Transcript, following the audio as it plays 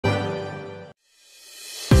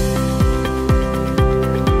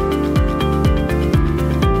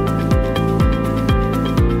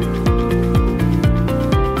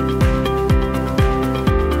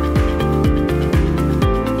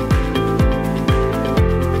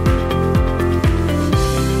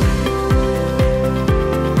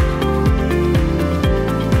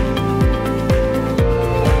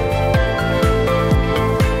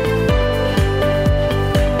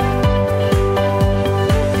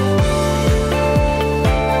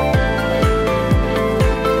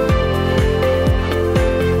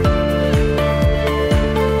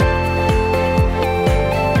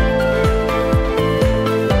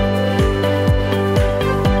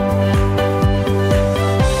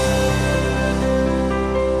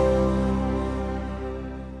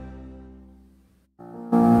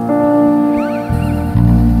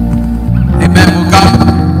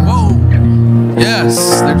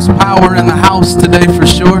house today for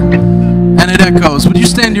sure. And it echoes. Would you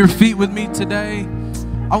stand to your feet with me today?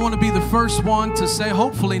 I want to be the first one to say,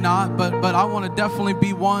 hopefully not, but I want to definitely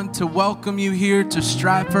be one to welcome you here to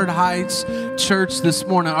Stratford Heights Church this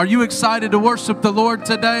morning. Are you excited to worship the Lord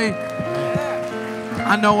today?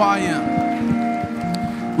 I know I am.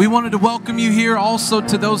 We wanted to welcome you here also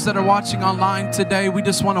to those that are watching online today. We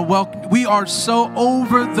just want to welcome. We are so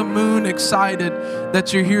over the moon excited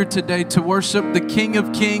that you're here today to worship the King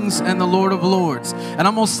of Kings and the Lord of Lords. And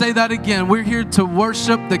I'm going to say that again. We're here to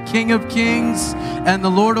worship the King of Kings and the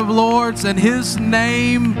Lord of Lords, and His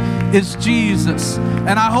name is Jesus.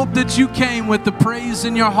 And I hope that you came with the praise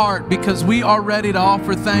in your heart, because we are ready to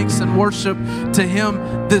offer thanks and worship to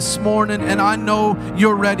Him this morning, and I know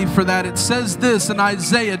you're ready for that. It says this in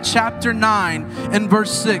Isaiah chapter 9 and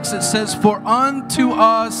verse 6. It says, "For unto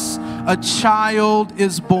us a child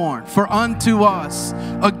is born, for unto us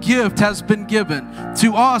a gift has been given,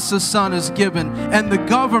 to us a son is given, and the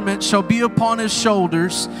government shall be upon his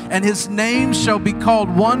shoulders, and his name shall be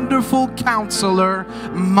called Wonderful Counselor,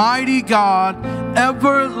 Mighty God,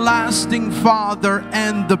 Everlasting Father,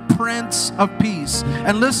 and the Prince of Peace."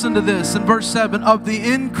 And listen to this in verse 7, "Of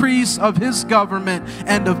the increase of his government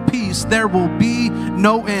and of peace there will be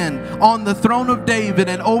no end, on the throne of David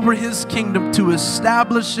and over his kingdom, to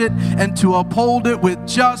establish it and to uphold it with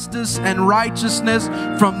justice and righteousness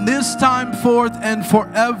from this time forth and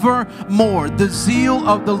forevermore. The zeal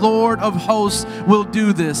of the Lord of hosts will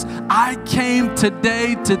do this." I came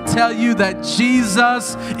today to tell you that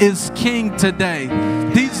Jesus is King today.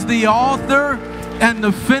 He's the author and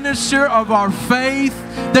the finisher of our faith.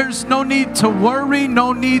 There's no need to worry,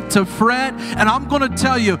 no need to fret. And I'm going to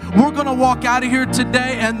tell you, we're going to walk out of here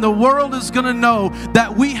today, and the world is going to know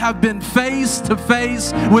that we have been face to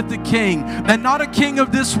face with the King. And not a king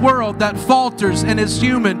of this world that falters and is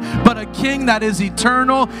human, but a King that is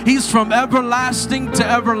eternal. He's from everlasting to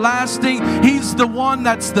everlasting. He's the one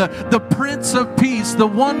that's the Prince of Peace, the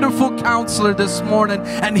Wonderful Counselor this morning.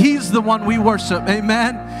 And He's the one we worship.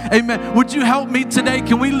 Amen. Amen. Would you help me today?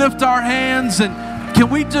 Can we lift our hands and can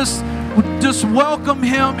we just welcome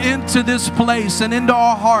Him into this place and into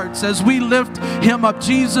our hearts as we lift Him up?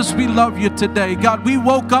 Jesus, we love You today. God, we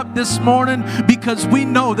woke up this morning because we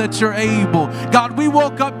know that You're able. God, we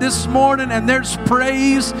woke up this morning and there's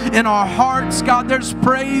praise in our hearts. God, there's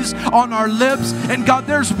praise on our lips. And God,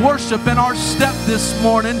 there's worship in our step this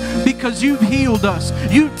morning because You've healed us.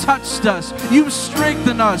 You've touched us. You've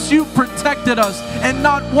strengthened us. You've protected us. And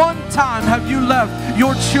not one time have You left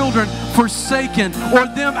Your children forsaken or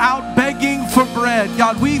them out begging for bread.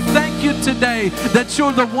 God, we thank You today that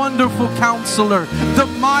You're the Wonderful Counselor, the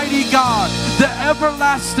Mighty God, the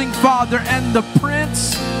Everlasting Father, and the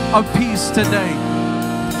Prince of Peace today.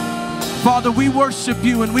 Father, we worship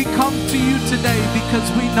You and we come to You today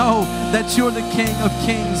because we know that You're the King of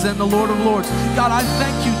Kings and the Lord of Lords. God, I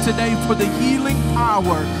thank You today for the healing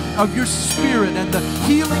power of Your Spirit and the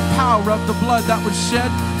healing power of the blood that was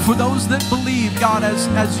shed for those that believe, God,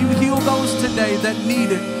 as You heal those today that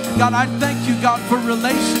need it. God, I thank You, God, for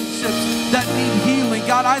relationships that need healing.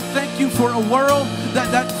 God, I thank You for a world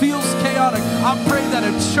that feels chaotic. I pray that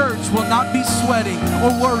a church will not be sweating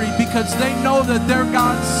or worried because they know that their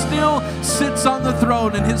God still sits on the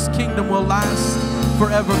throne and His kingdom will last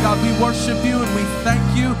forever. God, we worship You and we thank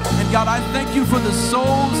You. And God, I thank You for the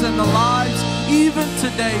souls and the lives even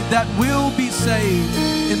today that will be saved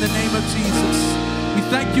in the name of Jesus. We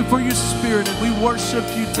thank You for Your Spirit and we worship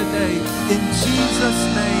You today in Jesus'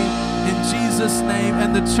 name, in Jesus' name.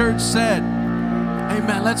 And the church said,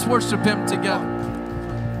 amen. Let's worship Him together.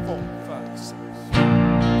 4, 5, 6.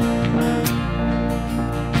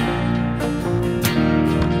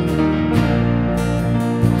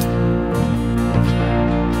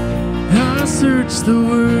 I searched the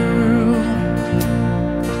world,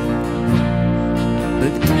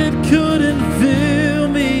 but it couldn't fill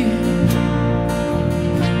me.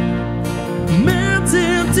 Man's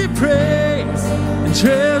empty praise and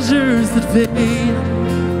treasures that fade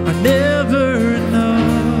are never enough.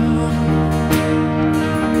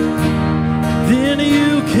 Then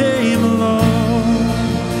You came along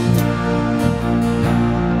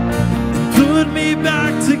and put me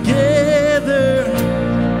back together,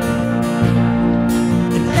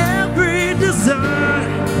 and every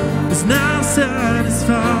desire is now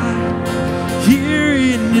satisfied here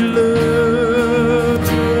in Your love.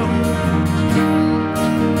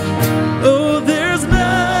 Oh, there's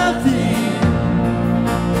nothing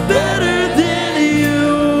better than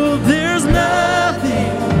You. There's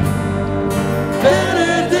nothing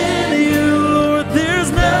better than You, Lord.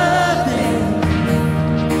 There's nothing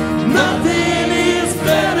is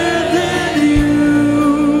better than You.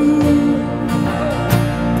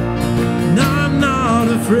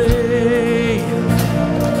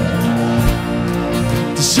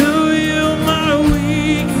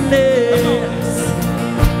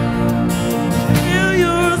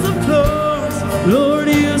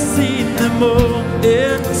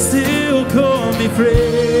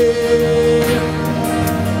 afraid.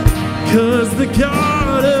 'Cause the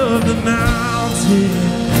God of the mountain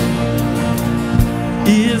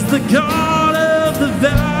is the God of the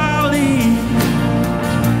valley.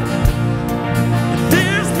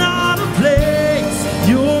 There's not a place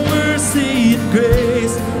your mercy and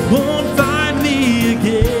grace won't find me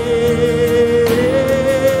again.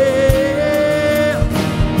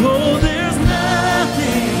 Oh, there's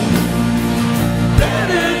nothing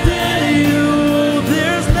better than you.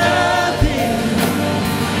 There's nothing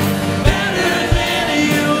better than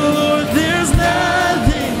you. Lord, there's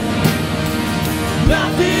nothing.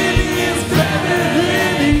 Nothing is better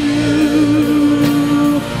than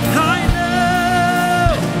you. I know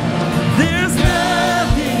there's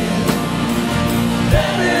nothing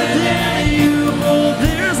better than you. Oh,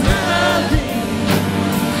 there's nothing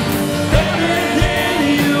better than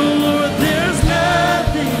you. Lord, there's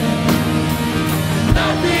nothing.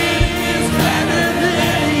 Nothing is better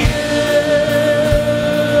than you.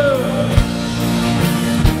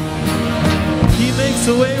 He makes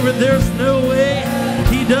a way where there's no way.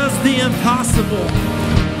 He does the impossible.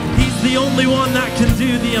 He's the only one that can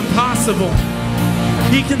do the impossible.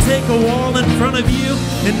 He can take a wall in front of you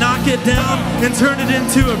and knock it down and turn it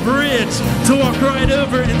into a bridge to walk right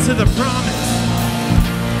over into the promise.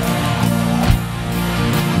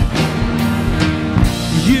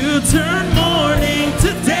 You turn mourning to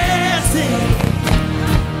dancing.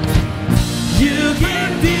 You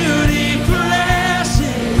give beauty for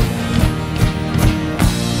ashes.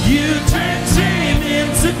 You turn shame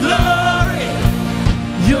into glory.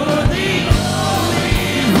 You're the only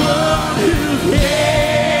one who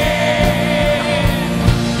can.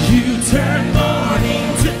 You turn mourning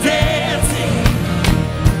to dancing.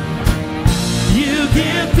 You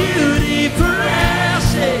give beauty for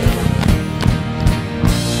ashes.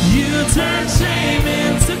 You turn shame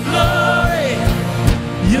into glory.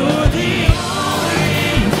 You're the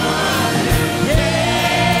only one who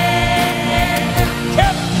can.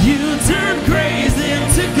 You turn grace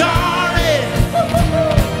into garden.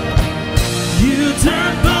 You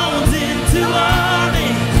turn bones into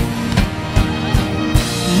army.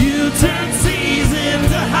 You turn seas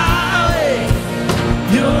into highway.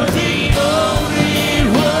 You're the only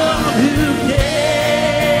one who can.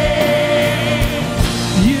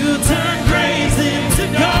 You turn grace into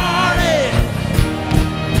garden.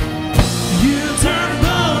 You turn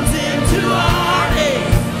bones into army.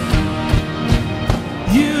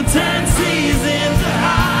 You turn seas into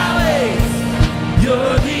highways.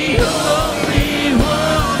 You're the only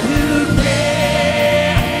one who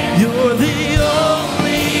can. You're the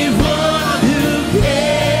only one who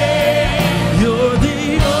can. You're the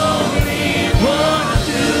only one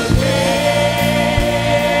who can.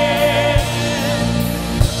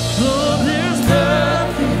 Oh, there's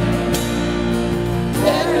nothing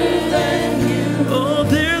better than you. Oh,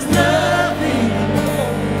 there's nothing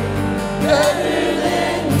better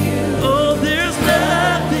than you. Oh, there's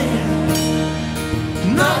nothing.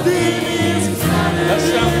 Nothing is better That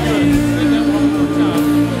sounds than good. you. Sing that one more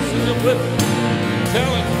time. Sing it with me.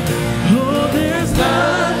 Tell him. Oh, there's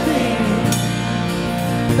nothing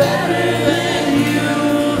better than you.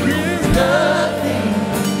 There's nothing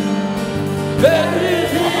better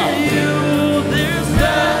than you. There's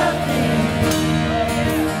nothing.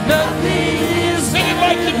 Nothing is Sing it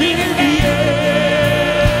like you mean it.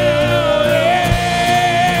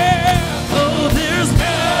 yeah. Oh, there's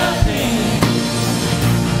nothing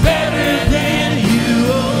better than you.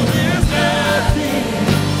 Oh,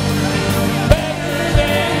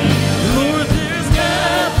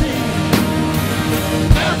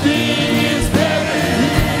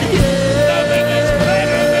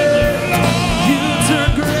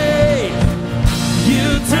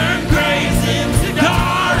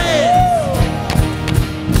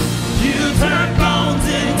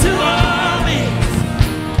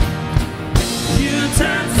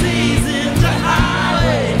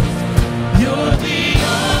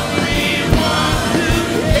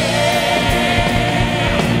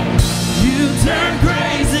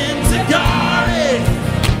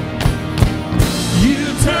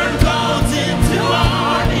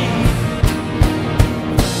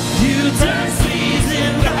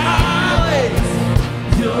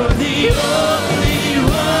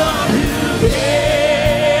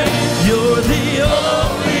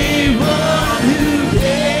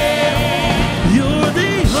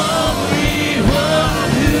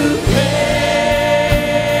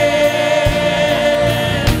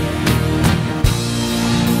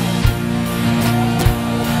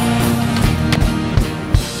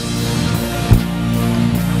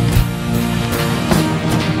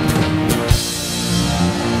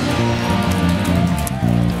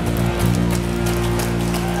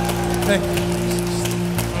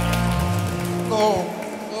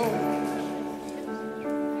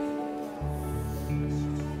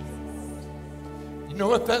 You know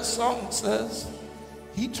what that song says?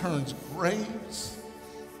 He turns graves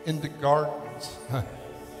into gardens.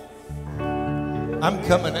 I'm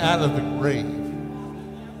coming out of the grave.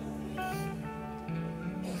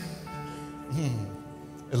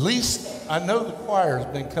 At least I know the choir's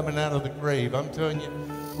been coming out of the grave. I'm telling you,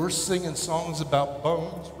 we're singing songs about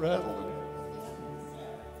bones rattling.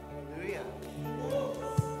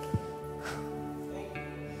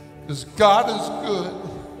 Because God is good.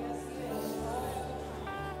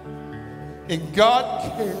 And God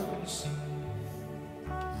cares.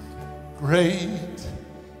 Great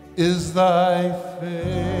is thy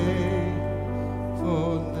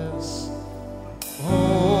faithfulness,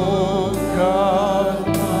 O God,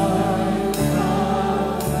 my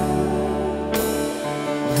God.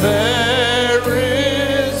 There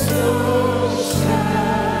is no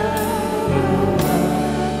shadow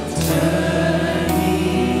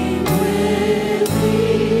turning with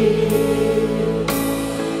thee.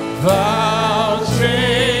 Thou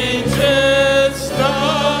changest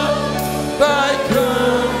not thy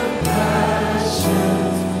compassion,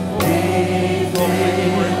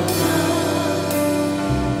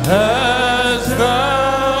 as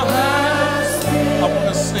thou hast been. I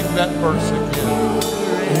want to sing that verse again.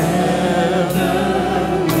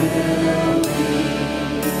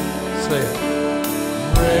 Say it.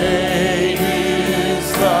 Great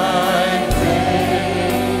is thy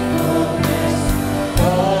faithfulness,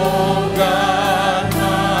 O God,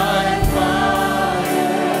 my Father.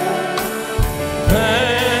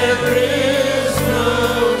 There is no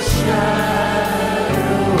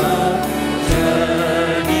shadow of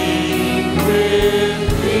turning with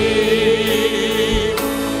thee.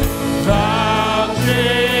 Thou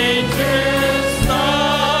changest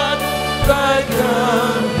not thy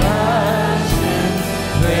compassion,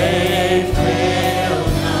 they fail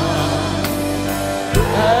not.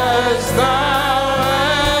 As thou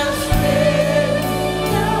hast been,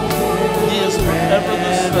 he is forever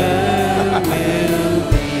the same.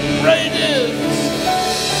 Great is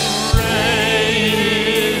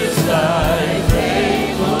thy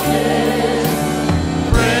faithfulness.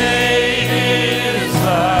 Great is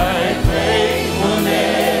thy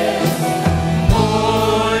faithfulness.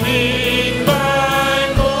 Morning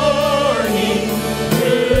by morning,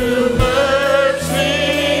 new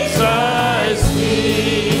mercies I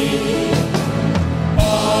see.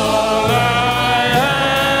 All I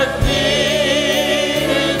have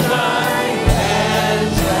needed, thy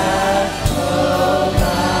hands have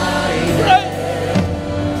provided.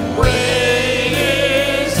 Great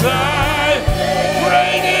is thy,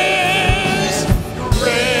 great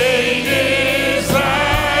is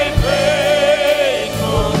thy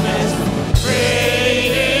faithfulness.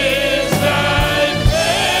 Great is thy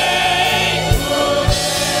faithfulness.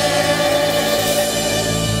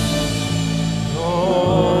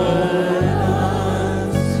 Lord,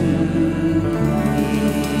 unto me.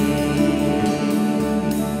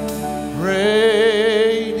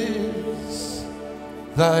 Great is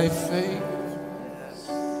thy faithfulness.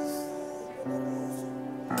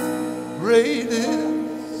 Great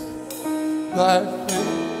is thy faith.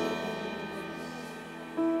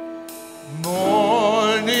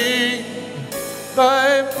 Morning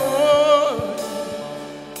by morning,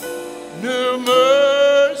 new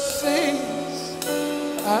mercies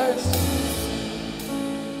I see.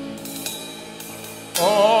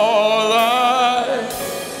 All I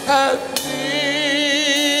have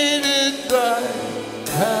needed, thy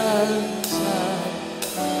hands have.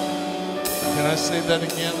 Can I say that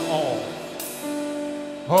again?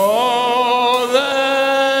 All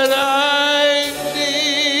that I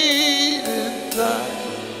needed, thy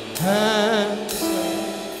hands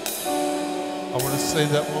have. I want to say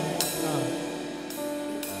that one more time.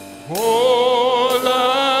 All I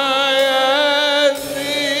have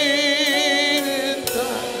needed,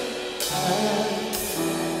 thy hands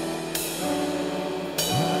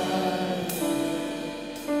have.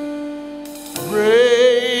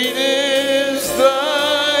 Great is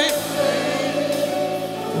thy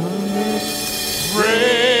faithfulness.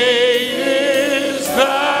 Great is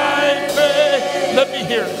thy faith. Let me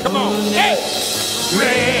hear it. Come on. Hey.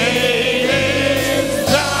 Great is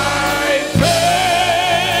thy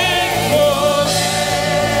faithfulness.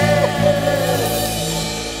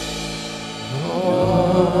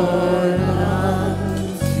 Lord,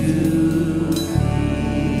 unto me.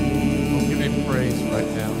 Oh, give him praise right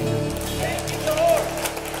now.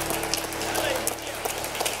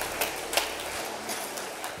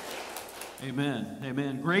 Amen.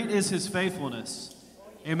 Amen. Great is his faithfulness.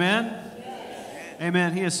 Amen.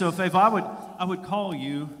 Amen. He is so faithful. I would call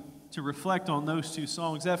you to reflect on those two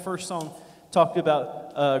songs. That first song, talked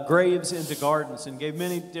about graves into gardens and gave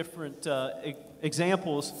many different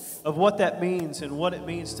examples of what that means and what it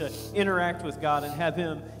means to interact with God and have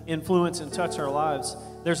Him influence and touch our lives.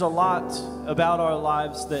 There's a lot about our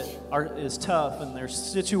lives that is tough, and there's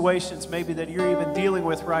situations maybe that you're even dealing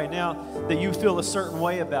with right now that you feel a certain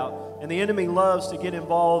way about. And the enemy loves to get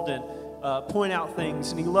involved and point out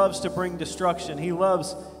things, and he loves to bring destruction. He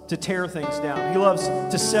loves to tear things down. He loves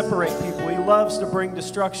to separate people. He loves to bring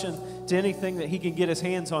destruction to anything that he can get his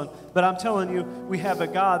hands on. But I'm telling you, we have a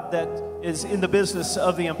God that is in the business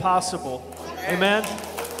of the impossible. Amen?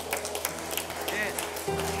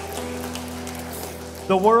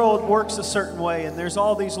 The world works a certain way, and there's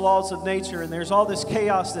all these laws of nature, and there's all this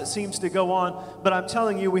chaos that seems to go on. But I'm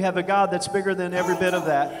telling you, we have a God that's bigger than every bit of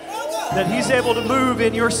that. That He's able to move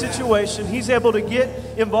in your situation. He's able to get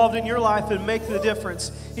involved in your life and make the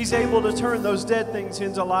difference. He's able to turn those dead things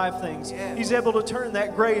into live things. He's able to turn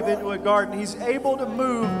that grave into a garden. He's able to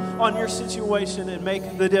move on your situation and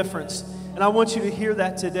make the difference. And I want you to hear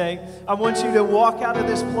that today. I want you to walk out of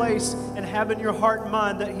this place and have in your heart and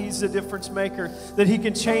mind that He's the difference maker, that He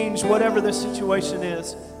can change whatever the situation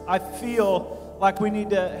is. I feel like we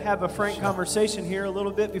need to have a frank conversation here a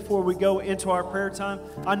little bit before we go into our prayer time.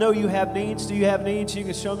 I know you have needs. Do you have needs? You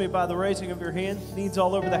can show me by the raising of your hand. Needs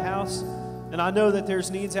all over the house. And I know that there's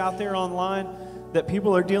needs out there online that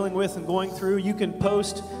people are dealing with and going through. You can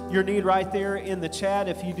post your need right there in the chat.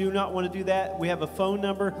 If you do not want to do that, we have a phone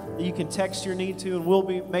number that you can text your need to, and we'll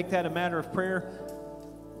make that a matter of prayer.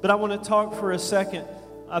 But I want to talk for a second.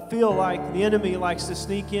 I feel like the enemy likes to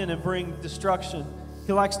sneak in and bring destruction.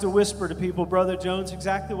 He likes to whisper to people, Brother Jones,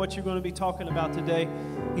 exactly what you're going to be talking about today.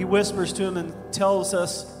 He whispers to them and tells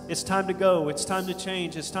us it's time to go, it's time to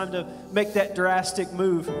change, it's time to make that drastic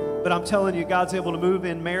move. But I'm telling you, God's able to move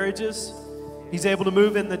in marriages. He's able to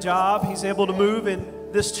move in the job. He's able to move in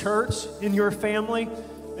this church, in your family.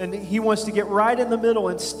 And He wants to get right in the middle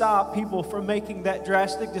and stop people from making that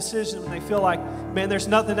drastic decision when they feel like, man, there's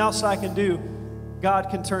nothing else I can do. God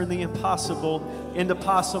can turn the impossible into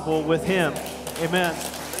possible with Him. Amen.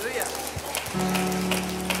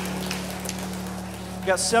 We've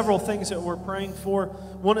got several things that we're praying for.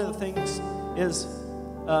 One of the things is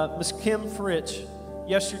Miss Kim Fritch.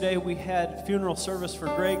 Yesterday we had funeral service for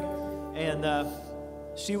Greg, and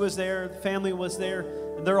she was there, the family was there,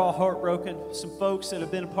 and they're all heartbroken. Some folks that have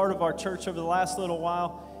been a part of our church over the last little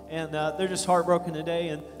while, and they're just heartbroken today,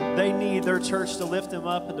 and they need their church to lift them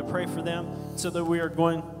up and to pray for them, so that we are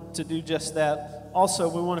going to do just that. Also,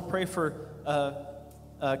 we want to pray for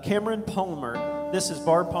Cameron Palmer. This is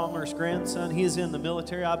Barb Palmer's grandson. He is in the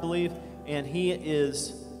military, I believe, and he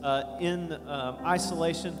is in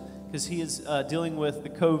isolation because he is dealing with the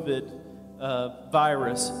COVID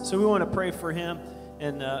virus. So we want to pray for him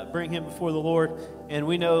and bring him before the Lord. And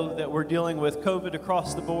we know that we're dealing with COVID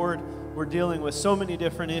across the board. We're dealing with so many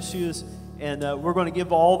different issues, and we're going to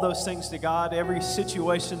give all those things to God. Every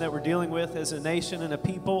situation that we're dealing with as a nation and a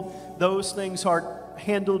people, those things are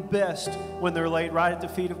handled best when they're laid right at the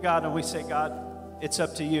feet of God, and we say, God, it's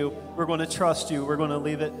up to you. We're going to trust you. We're going to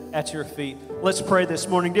leave it at your feet. Let's pray this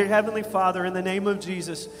morning. Dear Heavenly Father, in the name of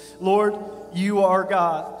Jesus, Lord, you are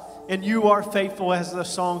God. And you are faithful, as the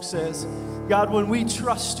song says. God, when we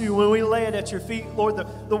trust you, when we lay it at your feet, Lord,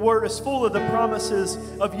 the word is full of the promises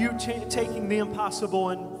of you taking the impossible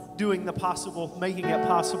and doing the possible, making it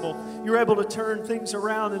possible. You're able to turn things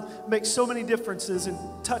around and make so many differences and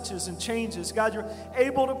touches and changes. God, you're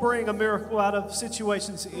able to bring a miracle out of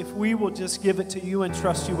situations if we will just give it to you and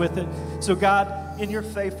trust you with it. So God, in your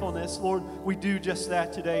faithfulness, Lord, we do just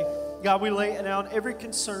that today. God, we lay down every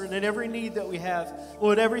concern and every need that we have.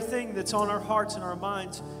 Lord, everything that's on our hearts and our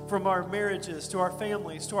minds, from our marriages to our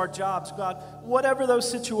families to our jobs, God, whatever those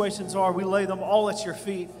situations are, we lay them all at your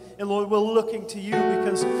feet. And Lord, we're looking to you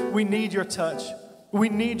because we need your touch. We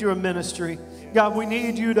need your ministry. God, we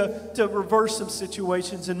need you to reverse some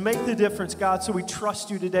situations and make the difference, God, so we trust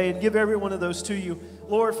you today and give every one of those to you.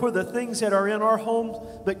 Lord, for the things that are in our homes,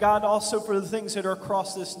 but God, also for the things that are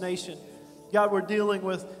across this nation. God, we're dealing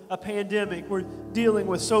with a pandemic. We're dealing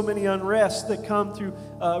with so many unrests that come through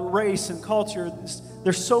race and culture.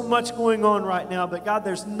 There's so much going on right now, but God,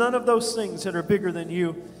 there's none of those things that are bigger than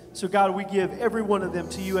you. So God, we give every one of them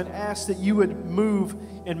to you and ask that you would move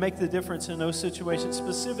and make the difference in those situations.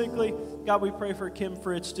 Specifically, God, we pray for Kim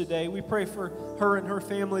Fritch today. We pray for her and her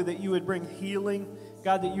family that you would bring healing.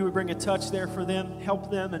 God, that you would bring a touch there for them,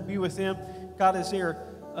 help them and be with them. God, as they're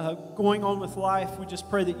going on with life, we just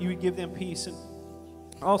pray that you would give them peace. And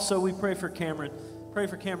also we pray for Cameron. Pray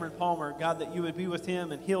for Cameron Palmer, God, that you would be with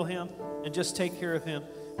him and heal him and just take care of him.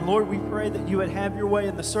 And Lord, we pray that you would have your way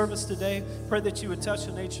in the service today. Pray that you would touch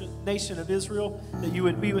the nation of Israel, that you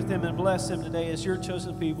would be with them and bless them today as your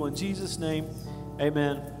chosen people. In Jesus' name,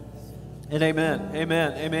 amen and amen.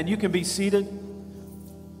 Amen. Amen. You can be seated.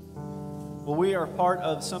 Well, we are part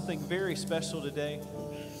of something very special today.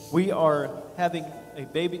 We are having a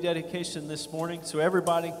baby dedication this morning. So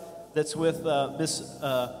everybody that's with Miss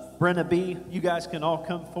Brenna B, you guys can all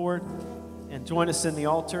come forward and join us in the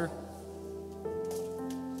altar.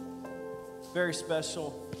 Very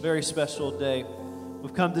special day.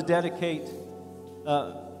 We've come to dedicate. You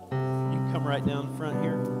can come right down front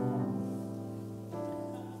here.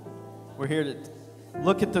 We're here to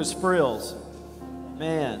look at those frills.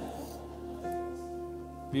 Man,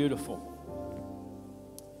 beautiful.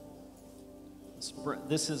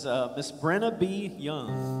 This is Miss Brenna B.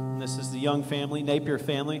 Young. This is the Young family, Napier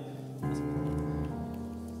family.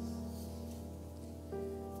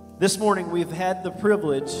 This morning we've had the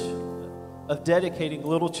privilege of dedicating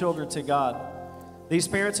little children to God. These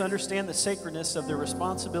parents understand the sacredness of their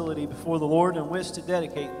responsibility before the Lord and wish to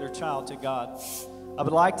dedicate their child to God. I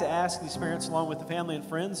would like to ask these parents, along with the family and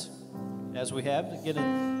friends, as we have, to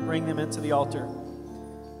bring them into the altar.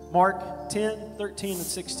 Mark 10, 13, and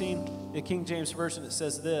 16, the King James Version, it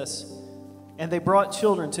says this, "And they brought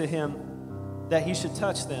children to him that he should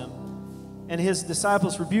touch them. And his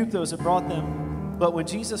disciples rebuked those that brought them. But when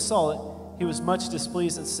Jesus saw it, he was much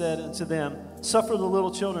displeased and said unto them, Suffer the little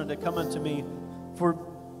children to come unto me,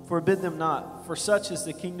 forbid them not, for such is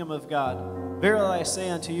the kingdom of God. Verily I say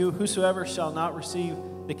unto you, whosoever shall not receive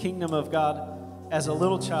the kingdom of God as a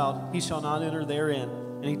little child, he shall not enter therein.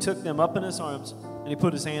 And he took them up in his arms, and he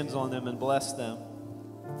put his hands on them and blessed them."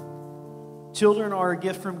 Children are a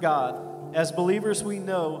gift from God. As believers, we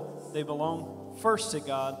know they belong first to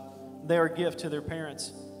God. They are a gift to their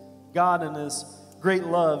parents. God, in his great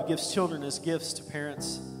love, gives children as gifts to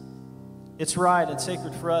parents. It's right and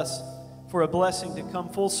sacred for us, for a blessing to come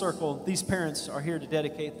full circle. These parents are here to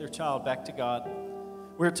dedicate their child back to God.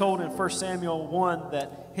 We're told in 1 Samuel 1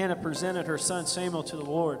 that Hannah presented her son Samuel to the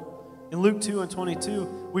Lord. In Luke 2 and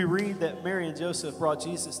 22, we read that Mary and Joseph brought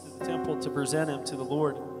Jesus to the temple to present him to the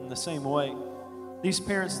Lord in the same way. These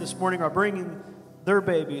parents this morning are bringing their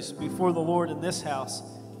babies before the Lord in this house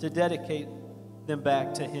to dedicate them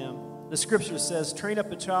back to him. The scripture says, "Train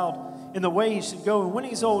up a child in the way he should go, and when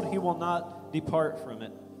he's old, he will not depart from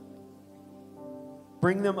it."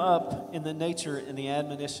 Bring them up in the nature and the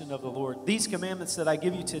admonition of the Lord. These commandments that I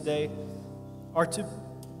give you today are to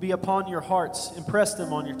be upon your hearts. Impress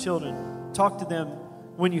them on your children. Talk to them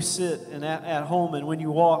when you sit and at home, and when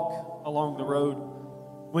you walk along the road,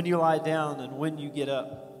 when you lie down and when you get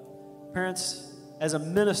up. Parents, as a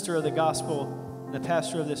minister of the gospel and the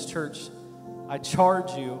pastor of this church, I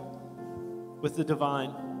charge you with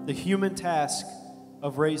the human task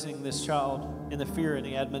of raising this child in the fear and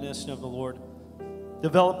the admonition of the Lord.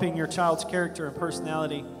 Developing your child's character and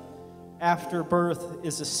personality after birth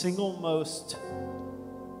is the single most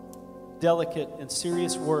delicate and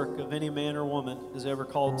serious work of any man or woman is ever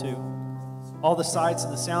called to. All the sights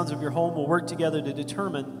and the sounds of your home will work together to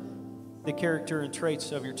determine the character and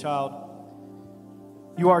traits of your child.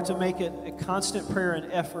 You are to make it a constant prayer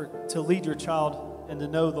and effort to lead your child and to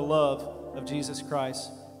know the love of Jesus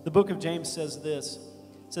Christ. The book of James says this.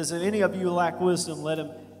 It says, "If any of you lack wisdom, let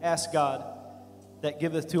him ask God, that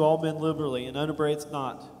giveth to all men liberally, and upbraideth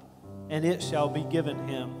not, and it shall be given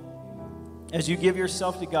him." As you give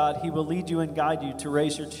yourself to God, he will lead you and guide you to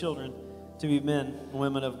raise your children to be men and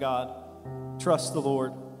women of God. Trust the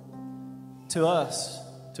Lord. To us,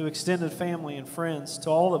 to extended family and friends, to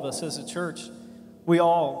all of us as a church, we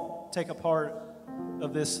all take a part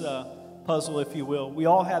of this puzzle, if you will. We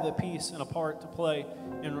all have a piece and a part to play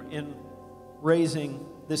in raising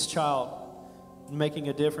this child and making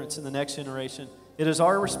a difference in the next generation. It is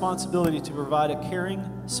our responsibility to provide a caring,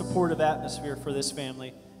 supportive atmosphere for this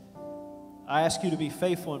family. I ask you to be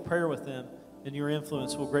faithful in prayer with them, and your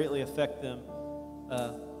influence will greatly affect them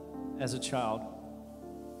as a child.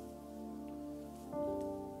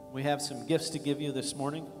 We have some gifts to give you this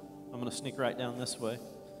morning. I'm going to sneak right down this way.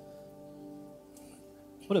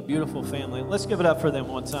 What a beautiful family. Let's give it up for them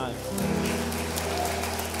one time.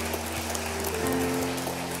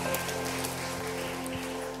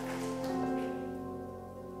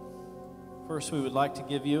 First, we would like to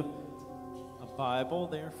give you a Bible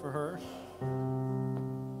there for her.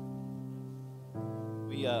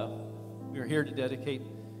 We are here to dedicate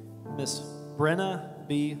Miss Brenna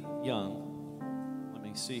B. Young. Let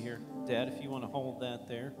me see here. Dad, if you want to hold that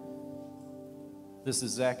there. This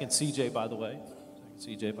is Zach and CJ, by the way.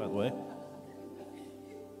 CJ, by the way.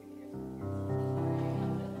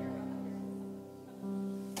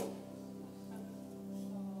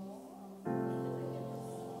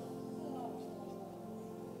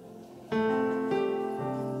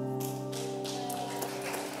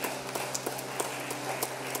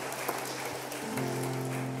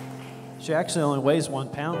 She actually only weighs 1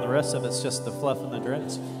 pound. The rest of it's just the fluff in the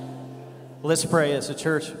dress. Let's pray as a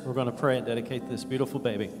church. We're going to pray and dedicate this beautiful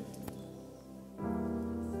baby.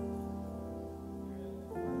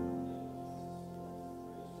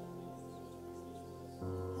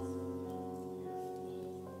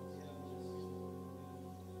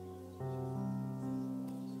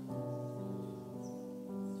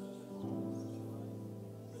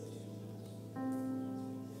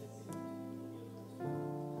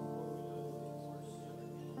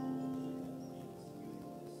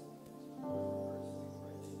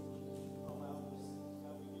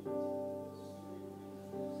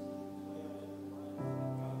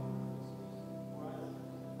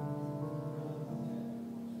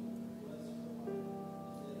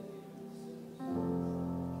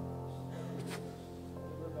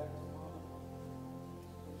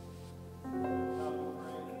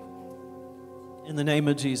 In the name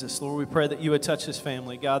of Jesus, Lord, we pray that you would touch this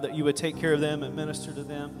family, God, that you would take care of them and minister to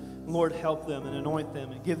them. Lord, help them and anoint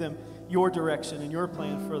them and give them your direction and your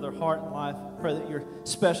plan for their heart and life. Pray that your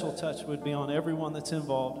special touch would be on everyone that's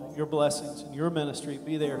involved. Your blessings and your ministry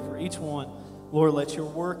be there for each one. Lord, let your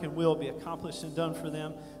work and will be accomplished and done for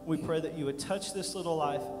them. We pray that you would touch this little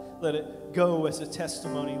life. Let it go as a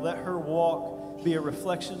testimony. Let her walk be a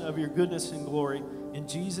reflection of your goodness and glory. In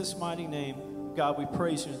Jesus' mighty name, God, we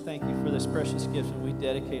praise you and thank you for this precious gift, and we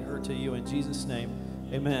dedicate her to you in Jesus' name.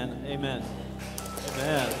 Amen. Amen.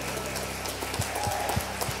 Amen.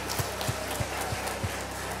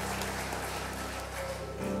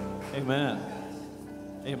 Amen.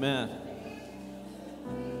 Amen.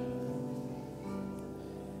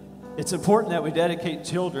 It's important that we dedicate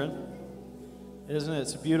children, isn't it?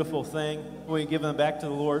 It's a beautiful thing. We give them back to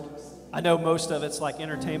the Lord. I know most of it's like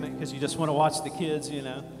entertainment because you just want to watch the kids, you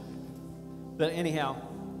know. But anyhow,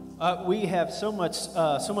 we have so much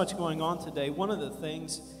going on today. One of the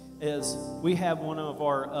things is we have one of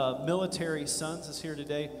our military sons is here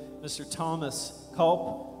today, Mr. Thomas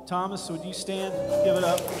Culp. Thomas, would you stand? Give it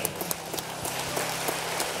up.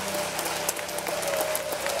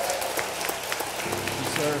 Thank you,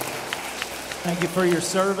 sir. Thank you for your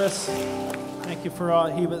service. Thank you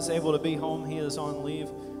for he was able to be home. He is on leave.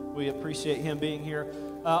 We appreciate him being here.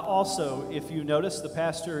 Also, if you notice, the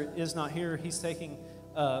pastor is not here. He's taking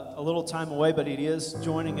a little time away, but he is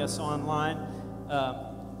joining us online.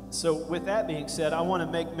 So with that being said, I want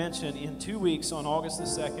to make mention in 2 weeks on August the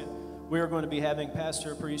 2nd, we are going to be having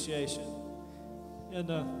Pastor Appreciation. And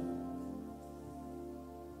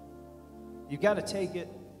you got to take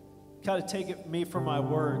it me for my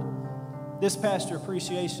word. This Pastor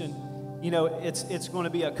Appreciation, you know, it's going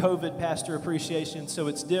to be a COVID Pastor Appreciation, so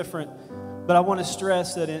it's different. But I want to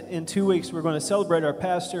stress that in 2 weeks, we're going to celebrate our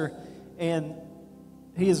pastor, and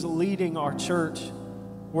he is leading our church.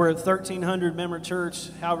 We're a 1,300-member church,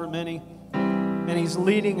 however many, and he's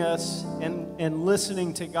leading us and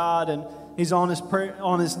listening to God, and he's on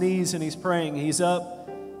his knees and he's praying. He's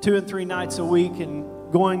up 2 and 3 nights a week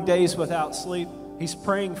and going days without sleep. He's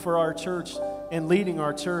praying for our church and leading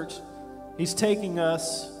our church. He's taking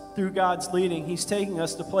us through God's leading. He's taking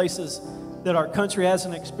us to places that our country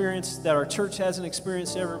hasn't experienced, that our church hasn't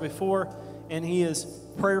experienced ever before, and he is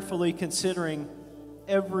prayerfully considering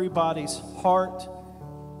everybody's heart,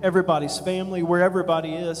 everybody's family, where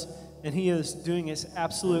everybody is, and he is doing his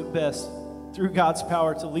absolute best through God's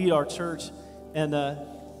power to lead our church. And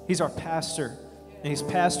he's our pastor, and he's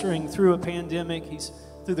pastoring through a pandemic. He's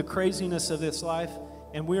through the craziness of this life,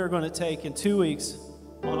 and we are going to take in 2 weeks,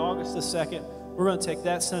 on August the 2nd, we're going to take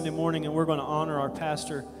that Sunday morning and we're going to honor our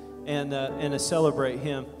pastor and to celebrate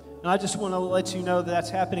him. And I just want to let you know that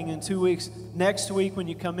that's happening in 2 weeks. Next week when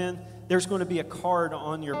you come in, there's going to be a card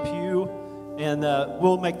on your pew, and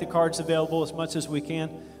we'll make the cards available as much as we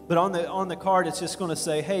can. But on the card, it's just going to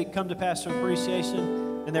say, hey, come to Pastor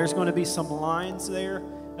Appreciation, and there's going to be some lines there,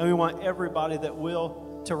 and we want everybody that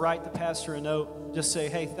will to write the pastor a note. Just say,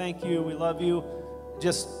 hey, thank you, we love you.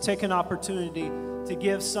 Just take an opportunity to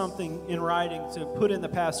give something in writing to put in the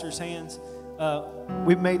pastor's hands.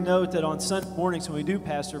 We've made note that on Sunday mornings when we do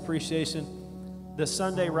Pastor Appreciation, the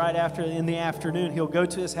Sunday right after in the afternoon, he'll go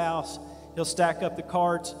to his house, he'll stack up the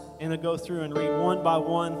cards, and he'll go through and read one by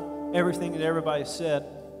one everything that everybody said.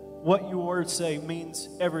 What your words say means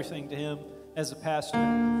everything to him as a pastor.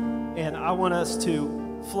 And I want us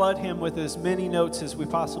to flood him with as many notes as we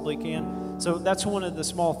possibly can. So that's one of the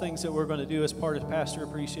small things that we're going to do as part of Pastor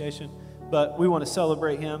Appreciation. But we want to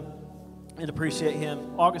celebrate him and appreciate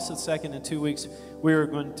him. August the 2nd in 2 weeks, we are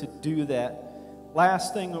going to do that.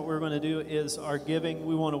 Last thing that we're going to do is our giving.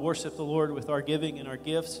 We want to worship the Lord with our giving and our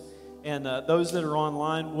gifts. And those that are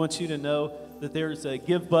online, want you to know that there's a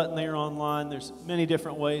give button there online. There's many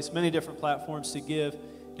different ways, many different platforms to give.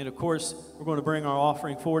 And of course, we're going to bring our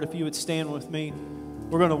offering forward. If you would stand with me,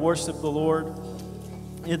 we're going to worship the Lord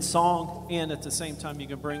in song, and at the same time, you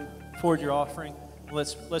can bring forward your offering.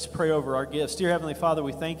 Let's pray over our gifts. Dear Heavenly Father,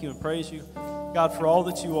 we thank you and praise you, God, for all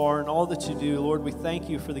that you are and all that you do. Lord, we thank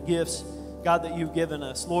you for the gifts, God, that you've given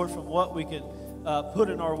us. Lord, from what we can put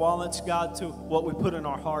in our wallets, God, to what we put in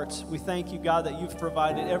our hearts. We thank you, God, that you've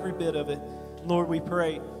provided every bit of it. Lord, we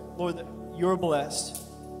pray, Lord, that you're blessed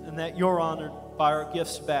and that you're honored by our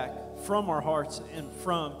gifts back from our hearts and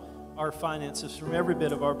from our finances, from every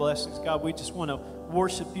bit of our blessings. God, we just want to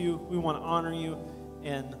worship you. We want to honor you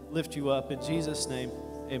and lift you up. In Jesus' name,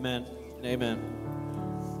 amen and amen.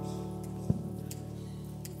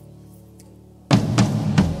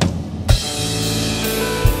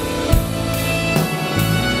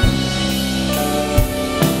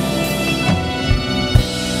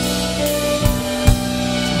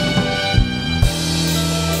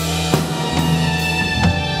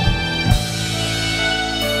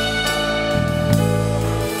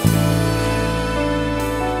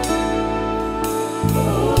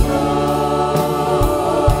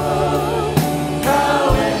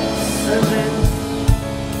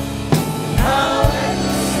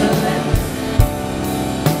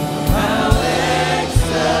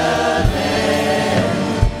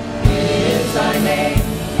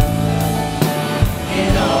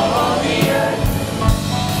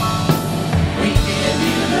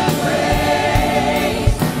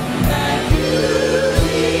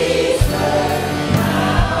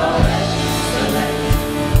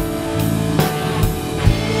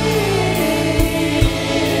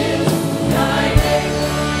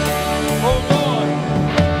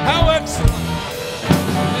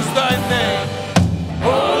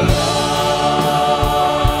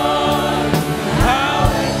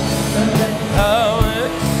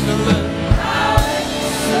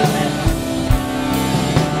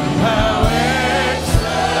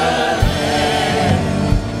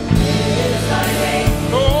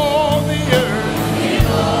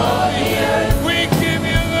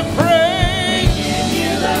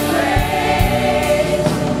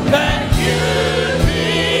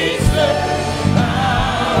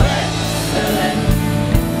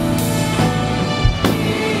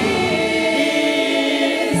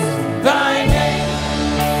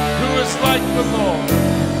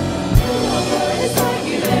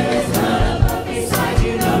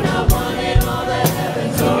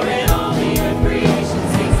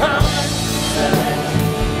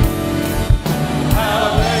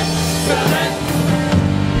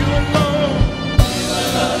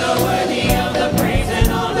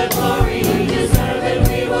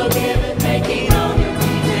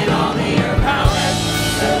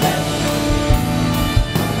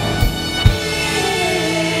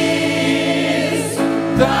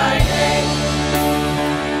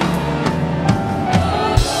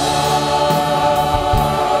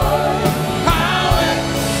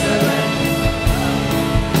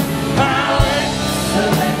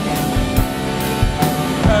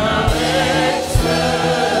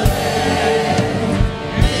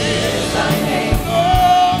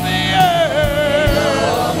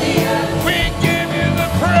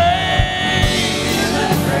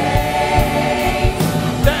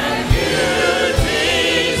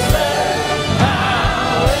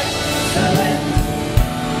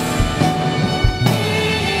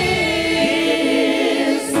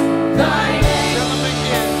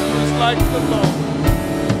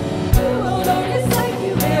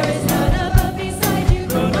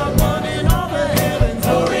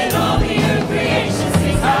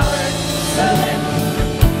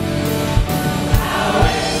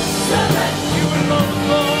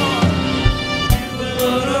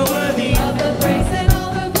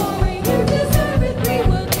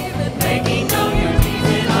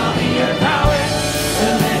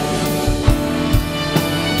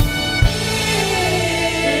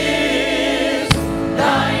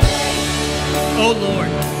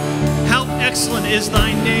 Is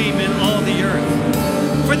thy name in all the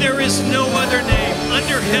earth. For there is no other name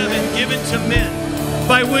under heaven given to men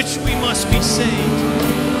by which we must be saved.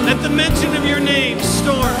 At the mention of your name,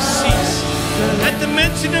 storms cease. At the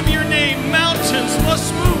mention of your name, mountains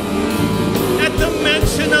must move. At the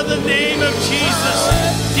mention of the name of Jesus,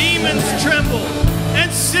 demons tremble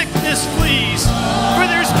and sickness flees.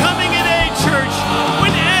 For there's coming a day, church,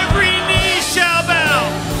 when every knee shall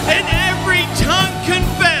bow and every tongue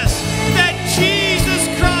confess that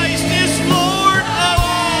Jesus Christ is Lord of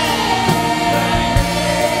all.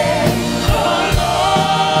 Oh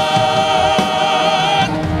Lord,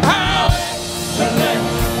 how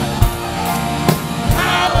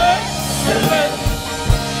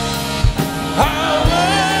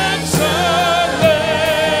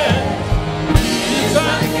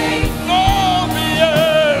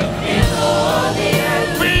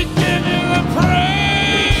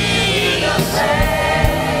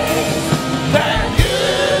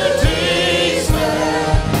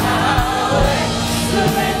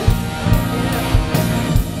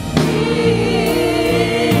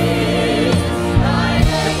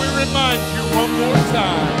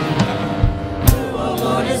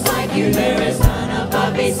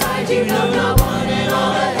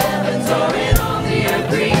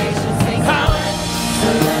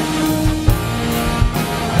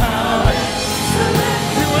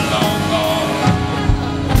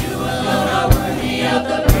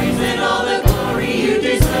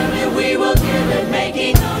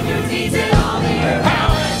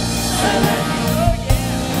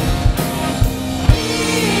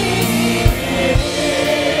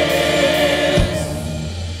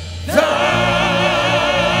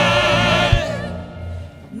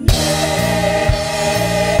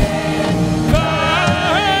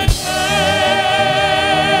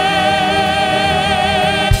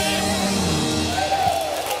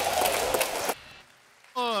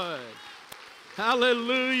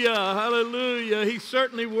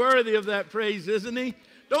certainly worthy of that praise, isn't he?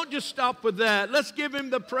 Don't just stop with that. Let's give him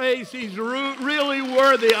the praise he's really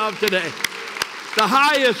worthy of today. The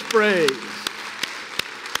highest praise.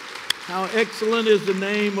 How excellent is the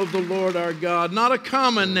name of the Lord our God. Not a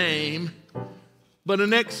common name, but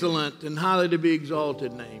an excellent and highly to be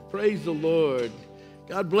exalted name. Praise the Lord.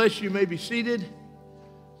 God bless you. You may be seated.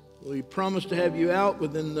 We promise to have you out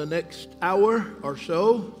within the next hour or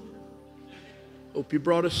so. Hope you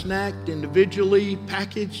brought a snack individually,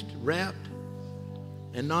 packaged, wrapped,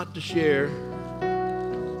 and not to share.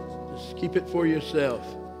 Just keep it for yourself.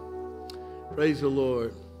 Praise the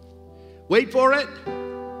Lord. Wait for it.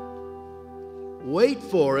 Wait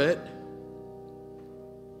for it.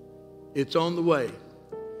 It's on the way.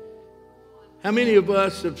 How many of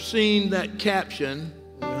us have seen that caption?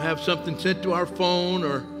 We have something sent to our phone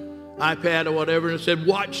or iPad or whatever, and it said,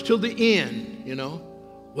 watch till the end, you know.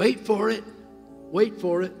 Wait for it. Wait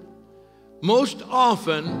for it. Most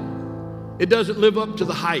often, it doesn't live up to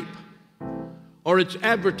the hype, or it's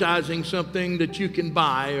advertising something that you can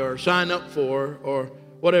buy or sign up for or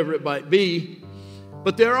whatever it might be.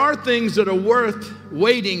 But there are things that are worth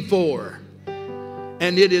waiting for.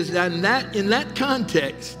 And it is in that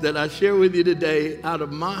context that I share with you today out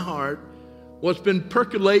of my heart what's been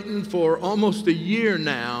percolating for almost a year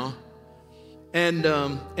now. And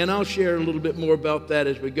I'll share a little bit more about that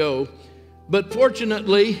as we go. But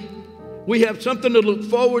fortunately, we have something to look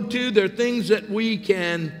forward to. There are things that we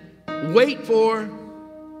can wait for.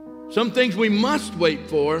 Some things we must wait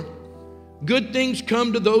for. Good things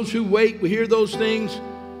come to those who wait. We hear those things.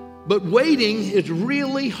 But waiting is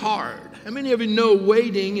really hard. How many of you know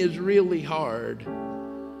waiting is really hard?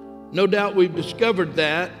 No doubt we've discovered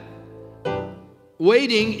that.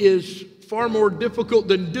 Waiting is far more difficult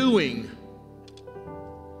than doing.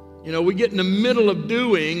 You know, we get in the middle of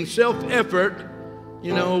doing, self-effort.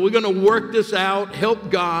 You know, we're going to work this out,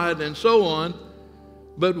 help God, and so on.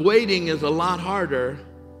 But waiting is a lot harder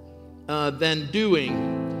than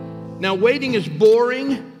doing. Now, waiting is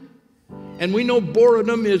boring, and we know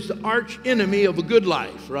boredom is the arch enemy of a good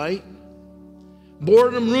life, right?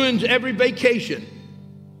 Boredom ruins every vacation.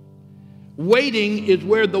 Waiting is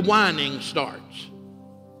where the whining starts.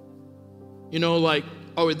 You know, like,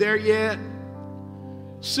 are we there yet?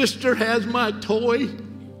 Sister has my toy.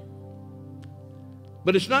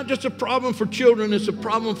 But it's not just a problem for children, it's a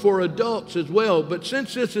problem for adults as well. But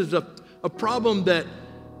since this is a problem that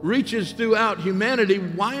reaches throughout humanity,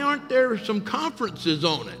 why aren't there some conferences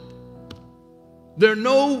on it? There are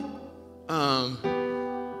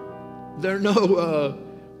no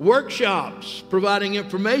workshops providing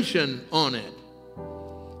information on it.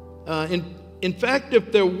 In fact,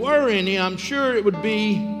 if there were any, I'm sure it would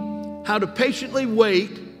be how to patiently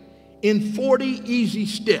wait in 40 easy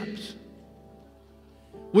steps.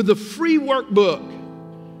 With a free workbook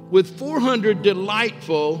with 400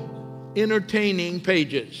 delightful, entertaining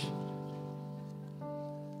pages.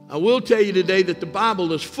 I will tell you today that the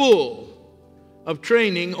Bible is full of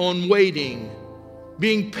training on waiting,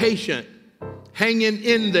 being patient, hanging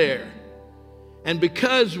in there. And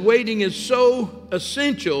because waiting is so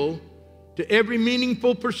essential to every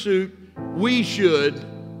meaningful pursuit, we should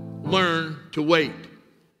learn to wait.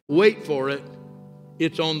 Wait for it.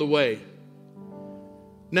 It's on the way.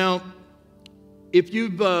 Now, if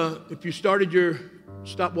you started your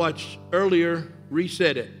stopwatch earlier,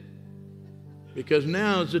 reset it. Because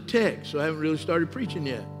now it's a text, so I haven't really started preaching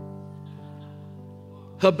yet.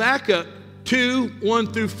 Habakkuk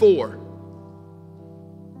 2:1-4.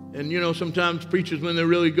 And you know, sometimes preachers, when they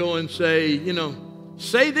really go and say, you know,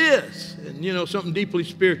 say this, and you know, something deeply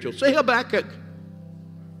spiritual. Say Habakkuk.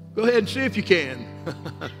 Go ahead and see if you can.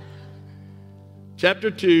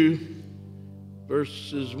 Chapter 2,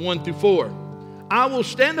 verses 1-4. I will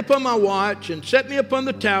stand upon my watch and set me upon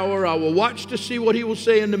the tower. I will watch to see what he will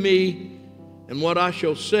say unto me, and what I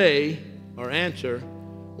shall say or answer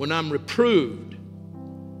when I'm reproved.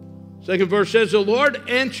 Second verse says, the Lord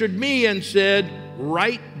answered me and said,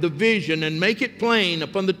 write the vision and make it plain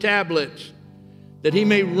upon the tablets, that he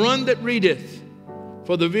may run that readeth.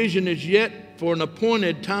 For the vision is yet for an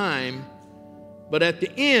appointed time, but at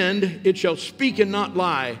the end it shall speak and not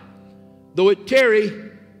lie. Though it tarry,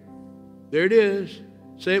 there it is.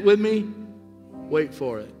 Say it with me. Wait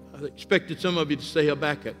for it. I expected some of you to say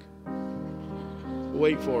Habakkuk.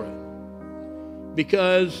 Wait for it.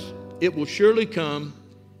 Because it will surely come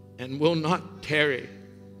and will not tarry.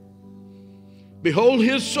 Behold,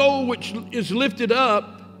 his soul which is lifted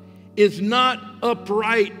up is not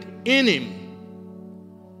upright in him,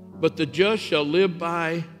 but the just shall live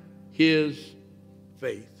by his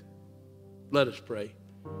faith. Let us pray.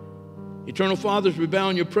 Eternal Father, as we bow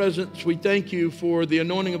in your presence, we thank you for the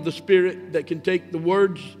anointing of the Spirit that can take the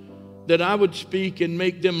words that I would speak and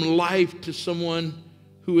make them life to someone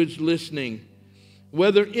who is listening.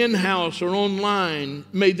 Whether in-house or online,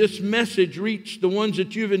 may this message reach the ones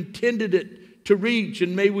that you've intended it to reach,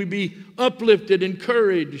 and may we be uplifted,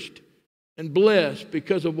 encouraged, and blessed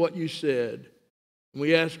because of what you said. And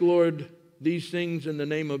we ask, Lord, these things in the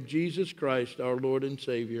name of Jesus Christ, our Lord and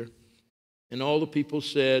Savior. And all the people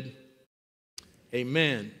said,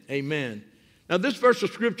 amen. Amen. Now, this verse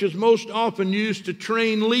of Scripture is most often used to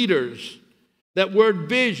train leaders. That word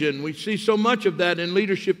vision, we see so much of that in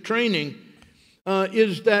leadership training,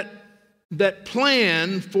 is that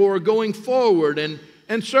plan for going forward.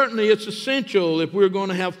 And certainly it's essential if we're going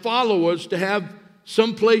to have followers to have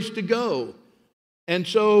some place to go. And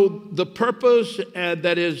so the purpose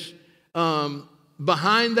that is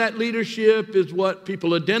behind that leadership is what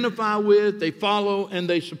people identify with, they follow, and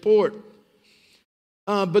they support.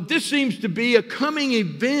 But this seems to be a coming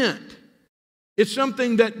event. It's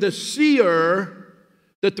something that the seer,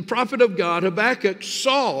 that the prophet of God, Habakkuk,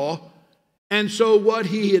 saw. And so what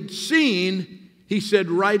he had seen, he said,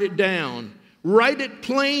 write it down. Write it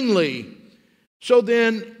plainly. So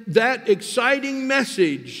then that exciting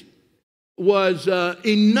message was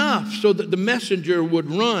enough so that the messenger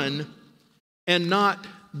would run and not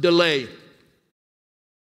delay.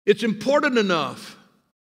 It's important enough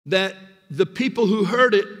that the people who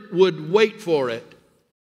heard it would wait for it.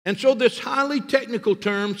 And so this highly technical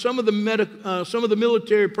term, some of the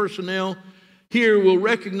military personnel here will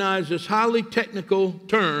recognize this highly technical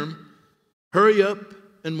term, hurry up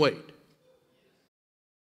and wait.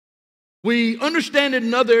 We understand it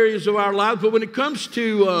in other areas of our lives, but when it comes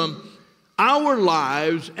to our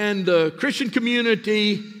lives and the Christian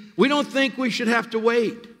community, we don't think we should have to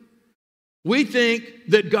wait. We think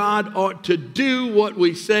that God ought to do what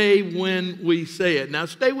we say when we say it. Now,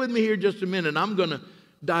 stay with me here just a minute. I'm going to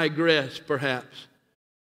digress, perhaps.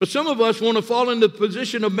 But some of us want to fall into the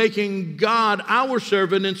position of making God our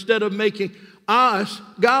servant instead of making us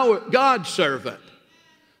God's servant.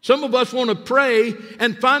 Some of us want to pray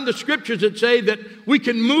and find the scriptures that say that we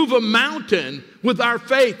can move a mountain with our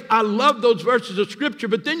faith. I love those verses of scripture,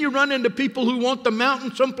 but then you run into people who want the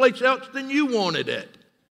mountain someplace else than you wanted it.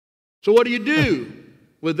 So what do you do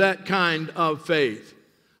with that kind of faith?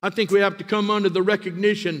 I think we have to come under the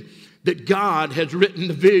recognition that God has written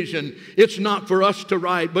the vision. It's not for us to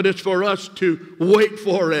write, but it's for us to wait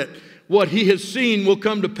for it. What he has seen will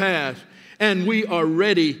come to pass, and we are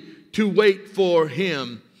ready to wait for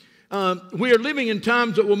him. We are living in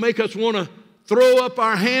times that will make us want to throw up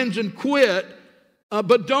our hands and quit,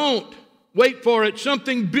 but don't. Wait for it.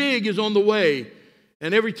 Something big is on the way.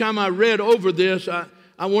 And every time I read over this,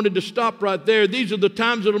 I wanted to stop right there. These are the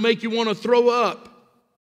times that will make you want to throw up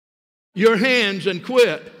your hands and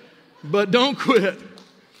quit. But don't quit.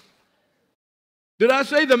 Did I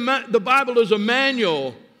say the Bible is a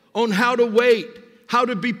manual on how to wait, how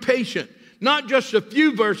to be patient? Not just a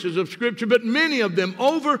few verses of Scripture, but many of them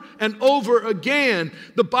over and over again.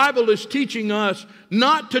 The Bible is teaching us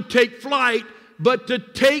not to take flight, but to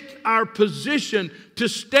take our position, to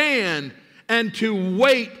stand and to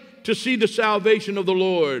wait to see the salvation of the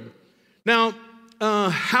Lord. Now,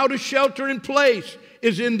 how to shelter in place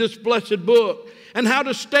is in this blessed book. And how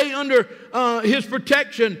to stay under his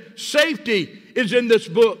protection, safety, is in this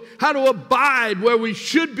book. How to abide where we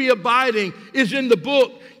should be abiding is in the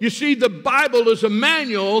book. You see, the Bible is a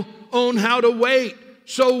manual on how to wait.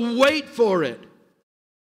 So wait for it.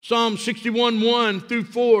 Psalm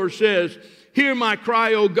 61:1-4 says, hear my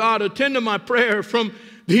cry, O God, attend to my prayer. From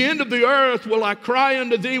the end of the earth will I cry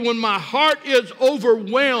unto thee when my heart is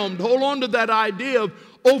overwhelmed. Hold on to that idea of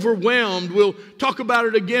overwhelmed. We'll talk about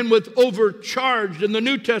it again with overcharged in the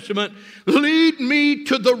New Testament. Lead me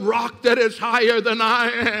to the rock that is higher than I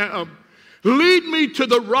am. Lead me to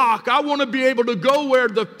the rock. I want to be able to go where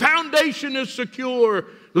the foundation is secure.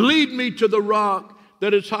 Lead me to the rock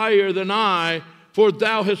that is higher than I, for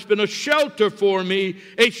thou hast been a shelter for me,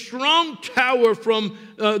 a strong tower from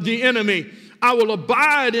the enemy. I will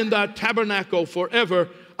abide in thy tabernacle forever.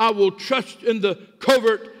 I will trust in the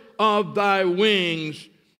covert of thy wings.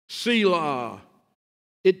 Selah.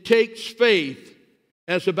 It takes faith,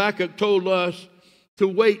 as Habakkuk told us, to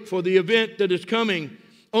wait for the event that is coming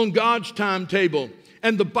on God's timetable.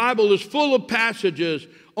 And the Bible is full of passages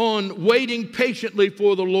on waiting patiently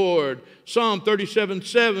for the Lord. Psalm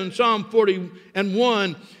 37:7, Psalm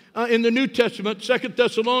 40:1. In the New Testament, 2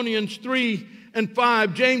 Thessalonians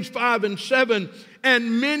 3:5, James 5:7,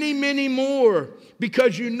 and many, many more.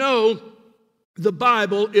 Because you know, the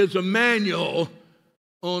Bible is a manual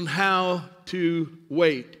on how to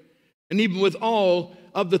wait. And even with all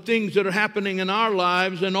of the things that are happening in our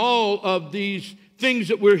lives and all of these things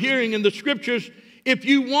that we're hearing in the Scriptures, if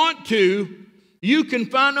you want to, you can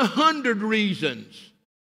find 100 reasons.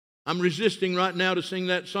 I'm resisting right now to sing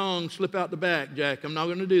that song, Slip Out the Back, Jack. I'm not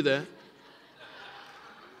going to do that.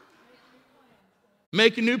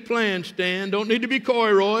 Make a new plan, Stan. Don't need to be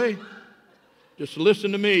coy, Roy. Just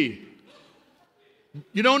listen to me.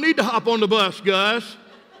 You don't need to hop on the bus, Gus.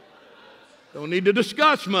 Don't need to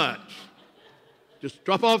discuss much. Just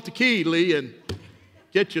drop off the key, Lee, and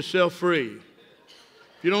get yourself free.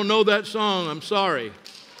 If you don't know that song, I'm sorry.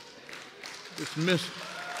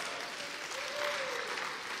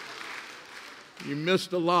 You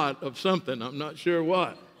missed a lot of something. I'm not sure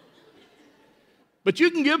what. But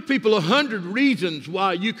you can give people 100 reasons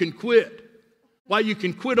why you can quit. Why you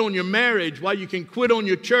can quit on your marriage, why you can quit on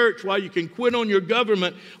your church, why you can quit on your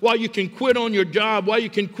government, why you can quit on your job, why you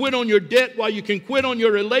can quit on your debt, why you can quit on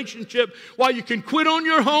your relationship, why you can quit on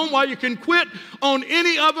your home, why you can quit on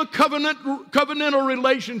any other covenantal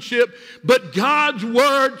relationship. But God's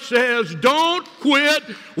Word says, don't quit,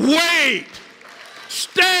 wait,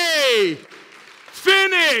 stay,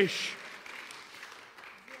 finish.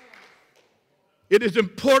 It is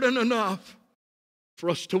important enough for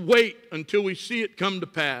us to wait until we see it come to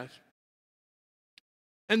pass.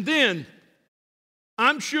 And then,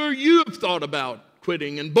 I'm sure you have thought about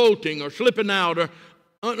quitting and bolting or slipping out or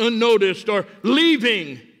unnoticed or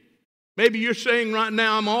leaving. Maybe you're saying right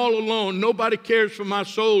now, I'm all alone. Nobody cares for my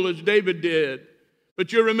soul as David did.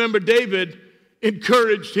 But you remember David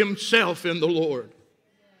encouraged himself in the Lord.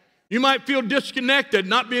 You might feel disconnected,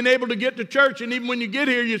 not being able to get to church, and even when you get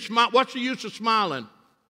here, you smile. What's the use of smiling?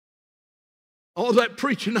 All that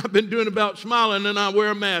preaching I've been doing about smiling, and I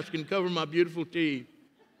wear a mask and cover my beautiful teeth.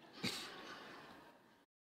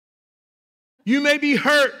 You may be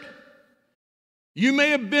hurt. You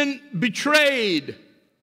may have been betrayed.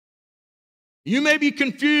 You may be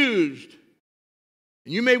confused.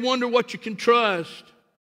 And you may wonder what you can trust.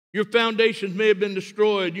 Your foundations may have been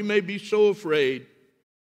destroyed. You may be so afraid.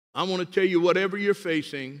 I want to tell you, whatever you're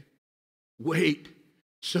facing, wait.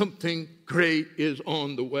 Something great is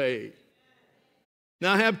on the way.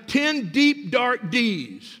 Now, I have 10 deep, dark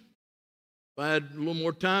D's. If I had a little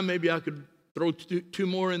more time, maybe I could throw two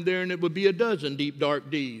more in there, and it would be a dozen deep, dark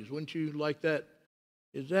D's. Wouldn't you like that?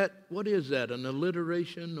 What is that, an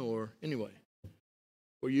alliteration or, anyway,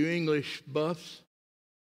 for you English buffs?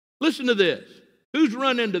 Listen to this. Who's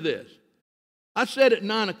run into this? I said at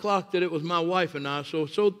 9 o'clock that it was my wife and I, so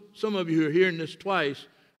some of you who are hearing this twice,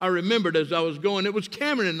 I remembered as I was going, it was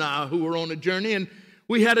Cameron and I who were on a journey, and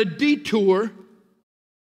we had a detour.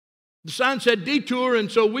 The sign said detour,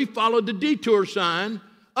 and so we followed the detour sign.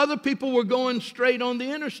 Other people were going straight on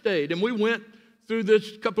the interstate, and we went through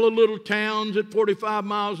this couple of little towns at 45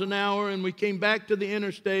 miles an hour, and we came back to the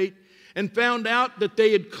interstate and found out that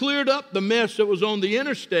they had cleared up the mess that was on the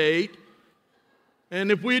interstate. And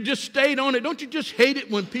if we had just stayed on it, don't you just hate it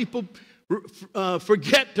when people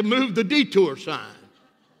forget to move the detour sign?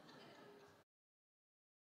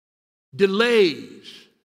 Delays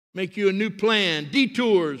make you a new plan.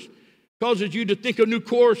 Detours causes you to think of new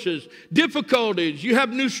courses. Difficulties, you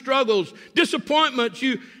have new struggles. Disappointments,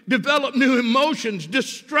 you develop new emotions.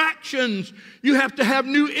 Distractions, you have to have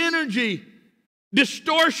new energy.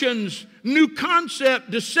 Distortions, new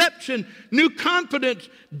concept. Deception, new confidence.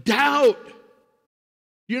 Doubt.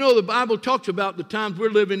 You know, the Bible talks about the times we're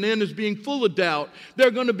living in as being full of doubt. There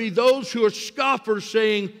are going to be those who are scoffers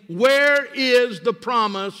saying, where is the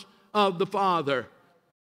promise of the Father?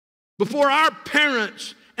 Before our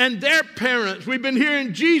parents and their parents, we've been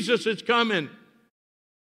hearing Jesus is coming.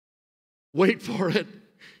 Wait for it.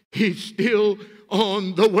 He's still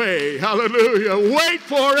on the way. Hallelujah. Wait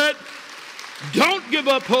for it. Don't give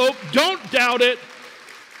up hope. Don't doubt it.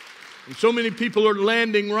 And so many people are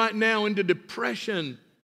landing right now into depression.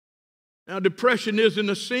 Now, depression isn't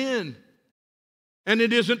a sin, and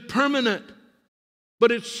it isn't permanent,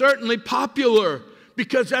 but it's certainly popular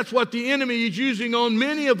because that's what the enemy is using on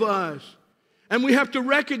many of us. And we have to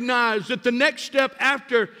recognize that the next step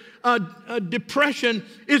after depression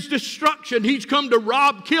is destruction. He's come to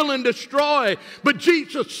rob, kill, and destroy. But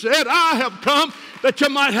Jesus said, I have come that you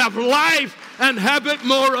might have life and have it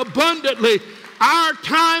more abundantly. Our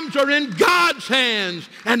times are in God's hands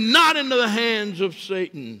and not into the hands of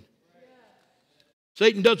Satan.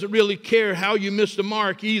 Satan doesn't really care how you miss the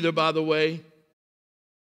mark either, by the way,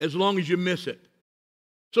 as long as you miss it.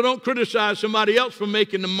 So don't criticize somebody else for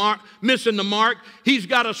missing the mark. He's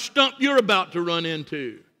got a stump you're about to run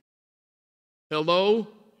into. Hello?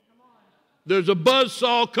 There's a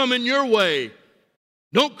buzzsaw coming your way.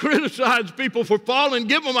 Don't criticize people for falling.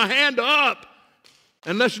 Give them a hand up.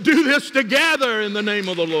 And let's do this together in the name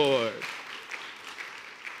of the Lord.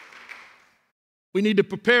 We need to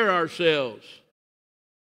prepare ourselves.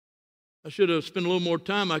 I should have spent a little more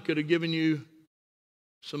time. I could have given you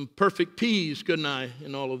some perfect peas, couldn't I,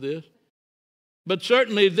 in all of this? But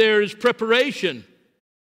certainly there is preparation.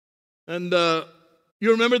 And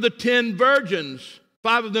you remember the 10 virgins.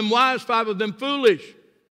 5 of them wise, 5 of them foolish.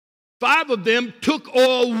 5 of them took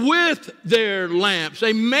oil with their lamps.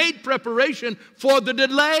 They made preparation for the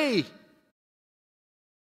delay.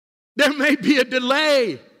 There may be a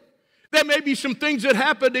delay. There may be some things that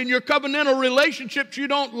happen in your covenantal relationships you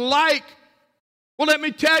don't like. Well, let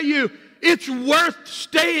me tell you, it's worth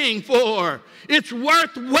staying for. It's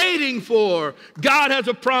worth waiting for. God has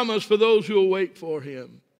a promise for those who will wait for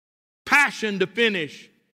Him. Passion to finish.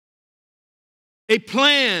 A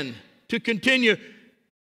plan to continue.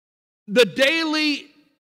 The daily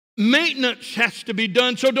maintenance has to be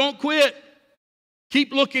done, so don't quit.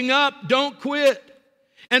 Keep looking up, don't quit.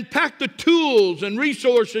 And pack the tools and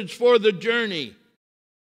resources for the journey.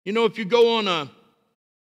 You know, if you go on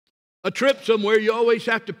a trip somewhere, you always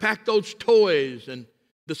have to pack those toys and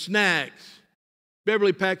the snacks.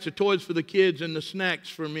 Beverly packs the toys for the kids and the snacks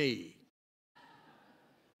for me.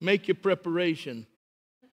 Make your preparation.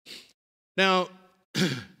 Now,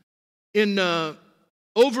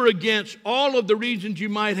 over against all of the reasons you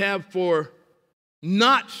might have for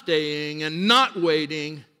not staying and not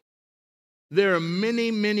waiting, there are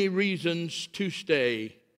many, many reasons to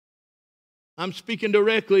stay. I'm speaking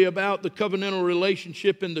directly about the covenantal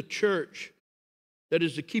relationship in the church that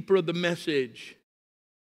is the keeper of the message.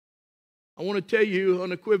 I want to tell you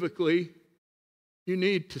unequivocally, you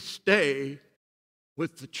need to stay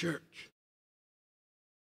with the church.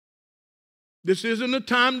 This isn't a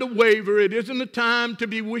time to waver. It isn't a time to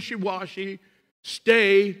be wishy-washy.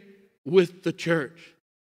 Stay with the church.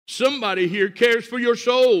 Somebody here cares for your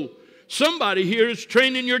soul. Somebody here is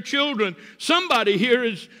training your children. Somebody here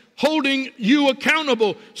is holding you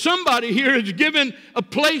accountable. Somebody here is giving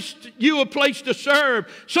you a place to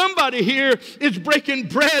serve. Somebody here is breaking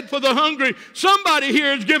bread for the hungry. Somebody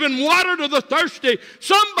here is giving water to the thirsty.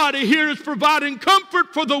 Somebody here is providing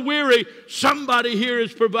comfort for the weary. Somebody here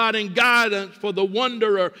is providing guidance for the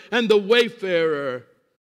wanderer and the wayfarer.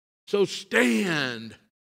 So stand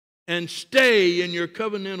and stay in your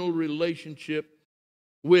covenantal relationship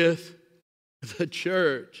with the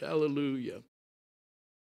church. Hallelujah.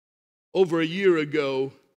 Over a year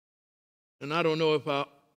ago, and I don't know if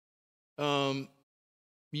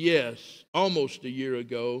almost a year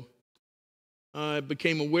ago, I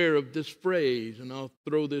became aware of this phrase, and I'll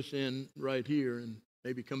throw this in right here and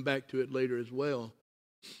maybe come back to it later as well.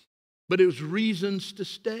 But it was reasons to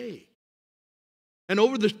stay. And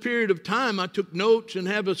over this period of time, I took notes and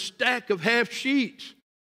have a stack of half sheets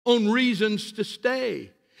on reasons to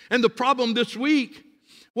stay. And the problem this week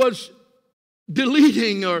was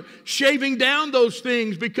deleting or shaving down those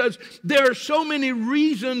things because there are so many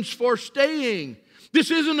reasons for staying. This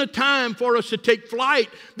isn't a time for us to take flight.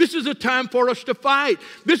 This is a time for us to fight.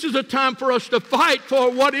 This is a time for us to fight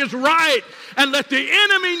for what is right and let the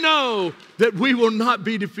enemy know that we will not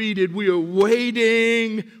be defeated. We are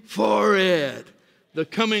waiting for it. The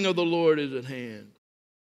coming of the Lord is at hand.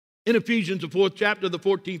 In Ephesians, the 4th chapter, the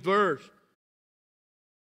 14th verse,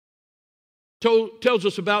 tells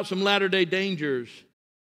us about some latter-day dangers.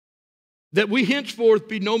 That we henceforth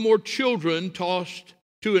be no more children tossed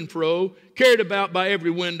to and fro, carried about by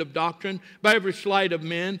every wind of doctrine, by every sleight of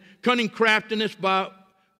men, cunning craftiness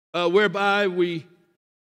whereby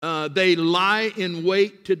they lie in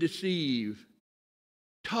wait to deceive.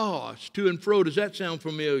 Tossed to and fro, does that sound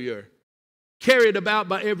familiar? Carried about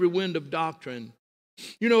by every wind of doctrine.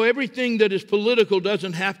 You know, everything that is political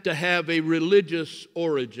doesn't have to have a religious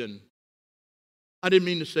origin. I didn't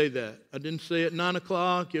mean to say that. I didn't say it at 9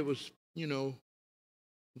 o'clock. It was,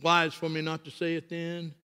 wise for me not to say it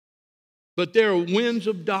then. But there are winds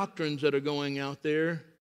of doctrines that are going out there,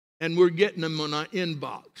 and we're getting them on our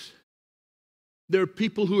inbox. There are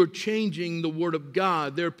people who are changing the Word of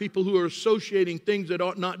God. There are people who are associating things that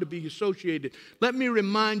ought not to be associated. Let me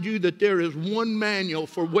remind you that there is one manual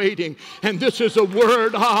for waiting, and this is the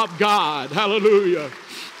Word of God. Hallelujah.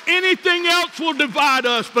 Anything else will divide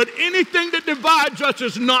us, but anything that divides us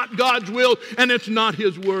is not God's will, and it's not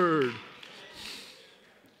His Word.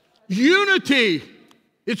 Unity.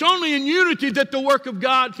 It's only in unity that the work of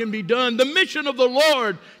God can be done. The mission of the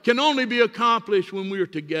Lord can only be accomplished when we are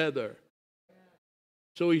together.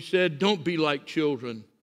 So He said, don't be like children.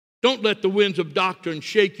 Don't let the winds of doctrine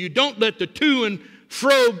shake you. Don't let the to and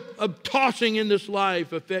fro of tossing in this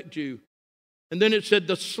life affect you. And then it said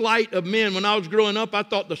the slight of men. When I was growing up, I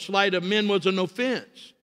thought the slight of men was an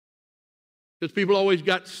offense, because people always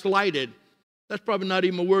got slighted. That's probably not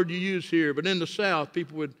even a word you use here, but in the South,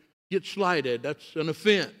 people would get slighted. That's an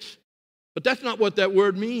offense. But that's not what that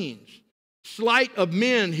word means. Slight of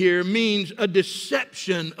men here means a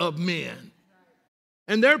deception of men.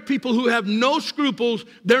 And there are people who have no scruples.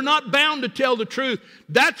 They're not bound to tell the truth.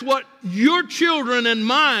 That's what your children and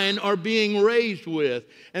mine are being raised with.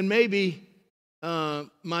 And maybe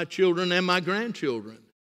my children and my grandchildren,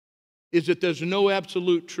 is that there's no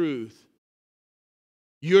absolute truth.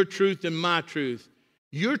 Your truth and my truth.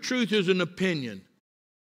 Your truth is an opinion.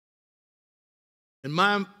 And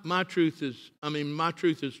my truth is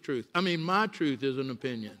truth. My truth is an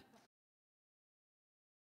opinion.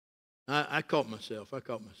 I caught myself.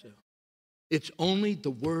 It's only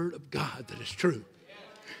the Word of God that is true.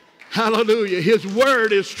 Hallelujah. His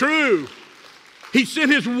Word is true. He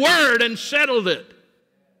sent His Word and settled it.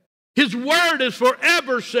 His Word is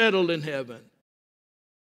forever settled in heaven.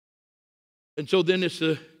 And so then it's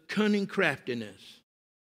the cunning craftiness.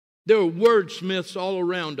 There are wordsmiths all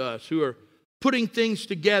around us who are putting things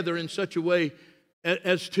together in such a way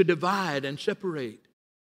as to divide and separate.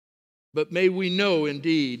 But may we know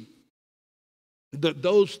indeed that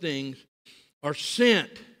those things are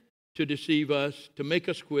sent to deceive us, to make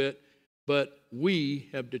us quit, but we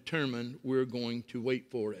have determined we're going to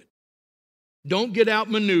wait for it. Don't get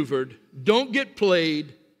outmaneuvered. Don't get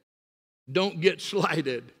played. Don't get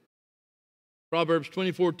slighted. Proverbs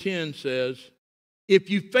 24:10 says, if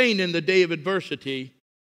you faint in the day of adversity,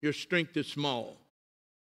 your strength is small.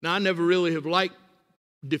 Now, I never really have liked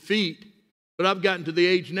defeat, but I've gotten to the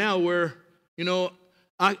age now where,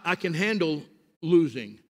 I can handle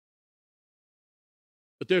losing.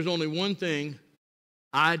 But there's only one thing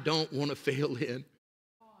I don't want to fail in.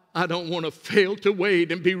 I don't want to fail to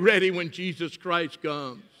wait and be ready when Jesus Christ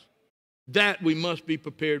comes. That we must be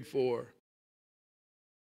prepared for.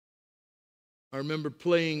 I remember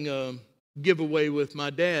playing giveaway with my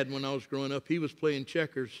dad when I was growing up. He was playing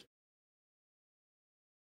checkers.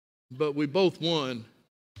 But we both won.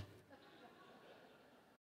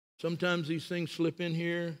 Sometimes these things slip in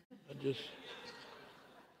here.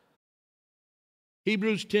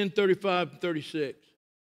 Hebrews 10:35-36.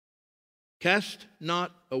 Cast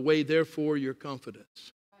not away, therefore, your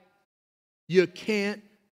confidence. You can't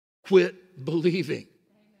quit believing.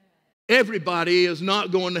 Everybody is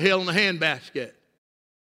not going to hell in a handbasket.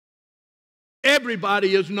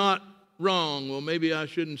 Everybody is not wrong. Well, maybe I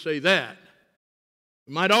shouldn't say that.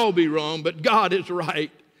 We might all be wrong, but God is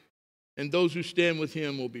right. And those who stand with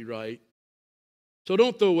Him will be right. So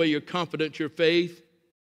don't throw away your confidence, your faith.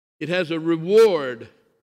 It has a reward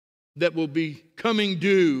that will be coming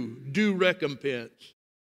due recompense.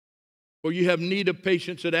 For you have need of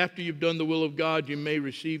patience, that after you've done the will of God, you may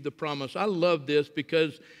receive the promise. I love this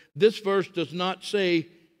because this verse does not say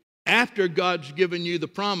after God's given you the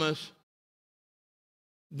promise,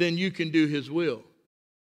 then you can do His will.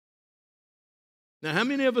 Now, how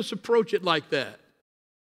many of us approach it like that?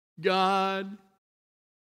 God,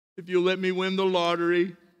 if you'll let me win the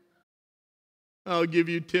lottery, I'll give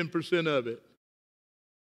you 10% of it.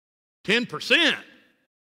 10%?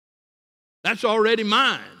 That's already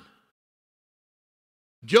mine.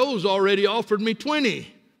 Joe's already offered me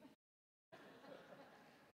 20.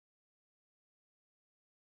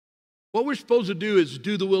 What we're supposed to do is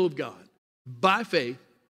do the will of God by faith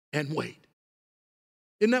and wait.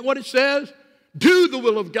 Isn't that what it says? Do the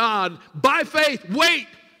will of God by faith. Wait.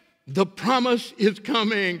 The promise is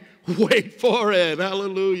coming. Wait for it.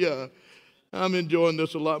 Hallelujah. I'm enjoying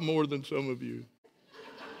this a lot more than some of you.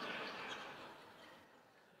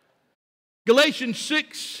 Galatians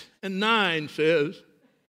 6:9 says,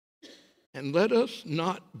 and let us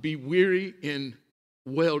not be weary in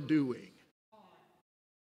well-doing.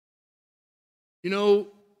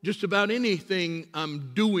 Just about anything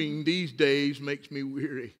I'm doing these days makes me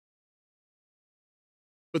weary.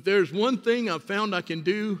 But there's one thing I've found I can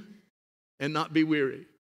do and not be weary.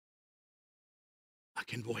 I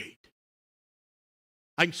can wait.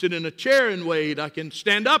 I can sit in a chair and wait. I can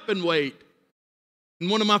stand up and wait. And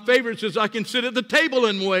one of my favorites is I can sit at the table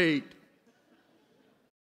and wait.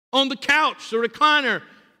 On the couch, the recliner,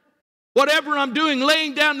 whatever I'm doing,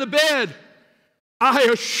 laying down in the bed, I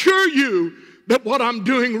assure you that what I'm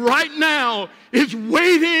doing right now is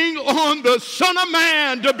waiting on the Son of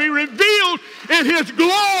Man to be revealed in His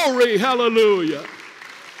glory. Hallelujah.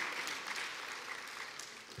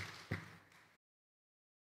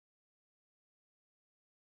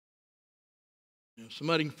 If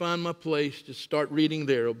somebody can find my place, just start reading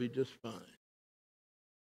there. It'll be just fine.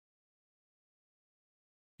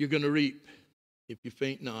 You're going to reap if you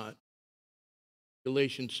faint not.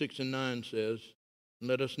 Galatians 6:9 says,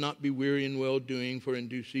 let us not be weary in well-doing, for in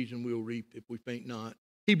due season we will reap if we faint not.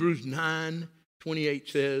 Hebrews 9:28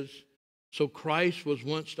 says, so Christ was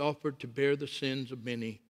once offered to bear the sins of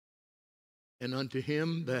many, and unto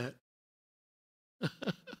him that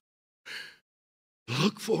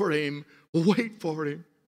look for him, wait for him.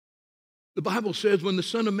 The Bible says when the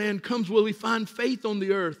Son of Man comes, will he find faith on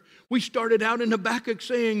the earth? We started out in Habakkuk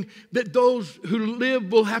saying that those who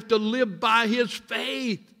live will have to live by his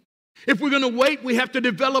faith. If we're going to wait, we have to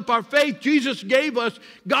develop our faith.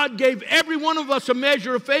 God gave every one of us a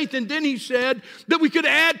measure of faith, and then he said that we could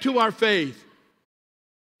add to our faith.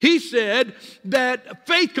 He said that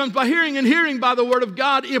faith comes by hearing, and hearing by the word of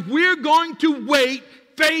God. If we're going to wait,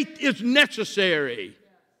 faith is necessary.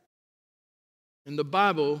 And the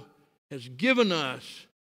Bible has given us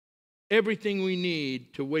everything we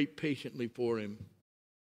need to wait patiently for him.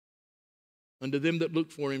 Unto them that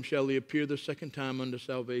look for him shall he appear the second time unto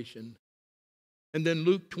salvation. And then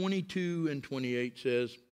Luke 22:28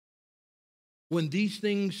 says, when these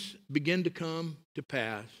things begin to come to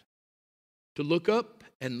pass, to look up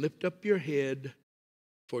and lift up your head,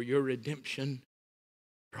 for your redemption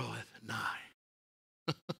draweth nigh.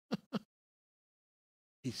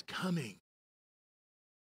 He's coming.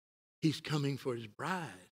 He's coming for his bride.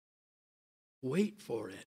 Wait for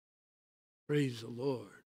it. Praise the Lord.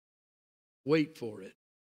 Wait for it.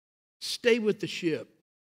 Stay with the ship.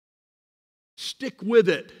 Stick with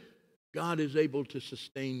it. God is able to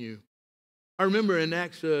sustain you. I remember in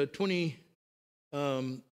Acts 27th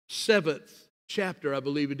chapter, I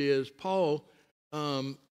believe it is, Paul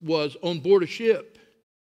was on board a ship.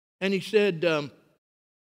 And he said,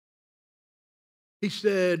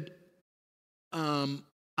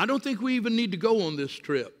 I don't think we even need to go on this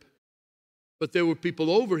trip. But there were people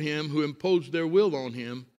over him who imposed their will on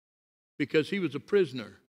him because he was a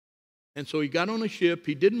prisoner. And so he got on a ship.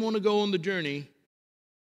 He didn't want to go on the journey.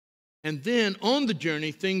 And then on the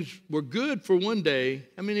journey, things were good for one day.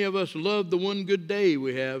 How many of us love the one good day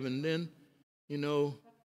we have? And then,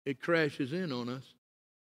 it crashes in on us.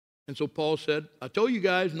 And so Paul said, I told you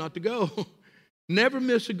guys not to go. Never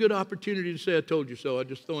miss a good opportunity to say, I told you so. I'm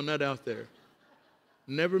just throwing that out there.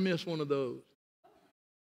 Never miss one of those.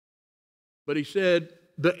 But he said,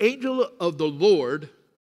 the angel of the Lord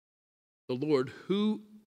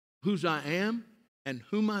whose I am and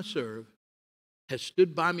whom I serve, has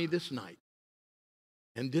stood by me this night.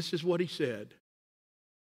 And this is what he said.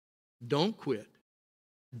 Don't quit.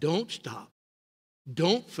 Don't stop.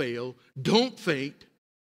 Don't fail. Don't faint.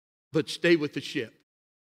 But stay with the ship.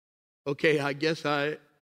 Okay, I guess I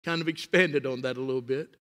kind of expanded on that a little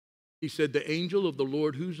bit. He said, the angel of the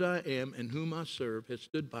Lord whose I am and whom I serve has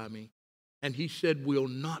stood by me. And he said, we'll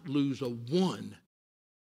not lose a one.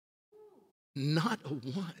 Not a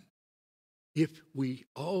one. If we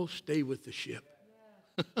all stay with the ship.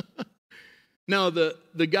 Now,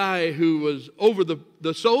 the guy who was over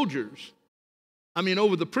the soldiers,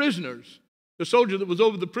 over the prisoners, the soldier that was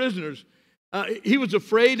over the prisoners, he was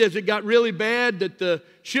afraid as it got really bad that the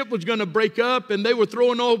ship was going to break up and they were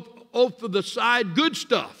throwing off to the side good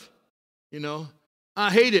stuff. I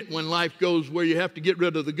hate it when life goes where you have to get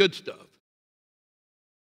rid of the good stuff.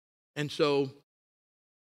 And so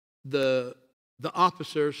the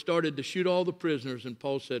officer started to shoot all the prisoners, and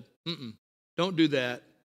Paul said, don't do that.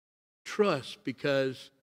 Trust, because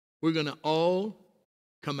we're going to all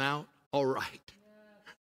come out all right.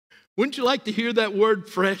 Wouldn't you like to hear that word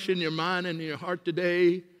fresh in your mind and in your heart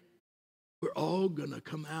today? We're all going to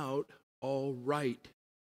come out all right.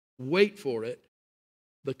 Wait for it.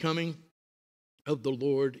 The coming of the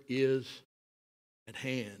Lord is at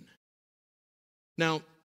hand. Now,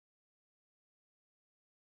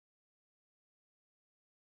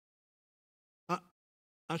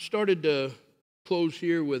 I started to close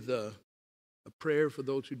here with a prayer for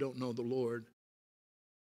those who don't know the Lord.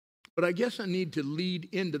 But I guess I need to lead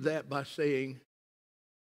into that by saying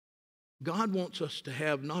God wants us to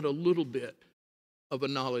have not a little bit of a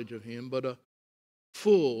knowledge of him, but a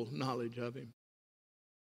full knowledge of him.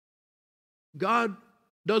 God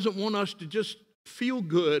doesn't want us to just feel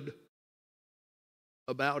good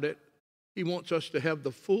about it. He wants us to have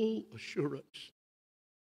the full assurance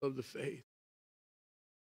of the faith.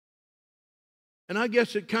 And I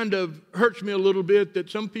guess it kind of hurts me a little bit that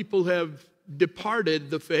some people have departed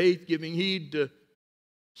the faith, giving heed to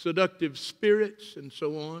seductive spirits and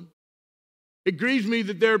so on. It grieves me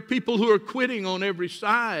that there are people who are quitting on every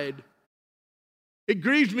side. It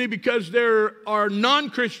grieves me because there are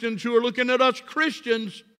non-Christians who are looking at us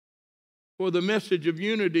Christians for the message of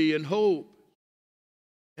unity and hope.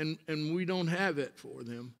 And we don't have it for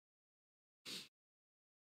them.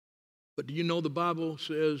 But do you know the Bible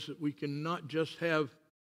says that we can not just have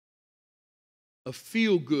a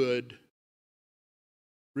feel-good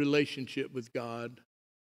relationship with God,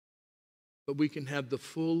 but we can have the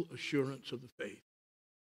full assurance of the faith.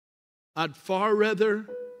 I'd far rather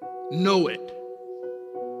know it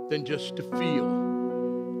than just to feel.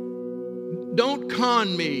 Don't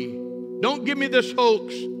con me. Don't give me this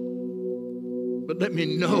hoax. But let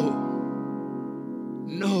me know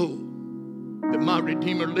that my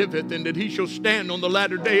Redeemer liveth, and that he shall stand on the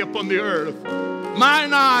latter day upon the earth.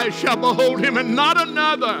 Mine eyes shall behold him, and not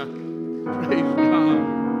another. Praise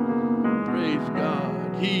God. Praise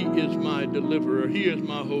God. He is my deliverer. He is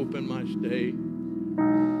my hope and my stay.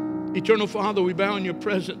 Eternal Father, we bow in your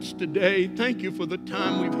presence today. Thank you for the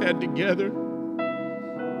time we've had together.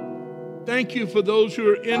 Thank you for those who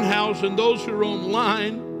are in-house and those who are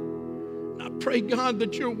online. I pray, God,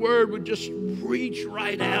 that your word would just reach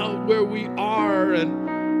right out where we are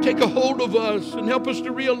and take a hold of us and help us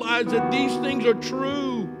to realize that these things are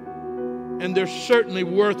true and they're certainly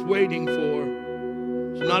worth waiting for.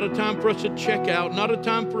 It's not a time for us to check out, not a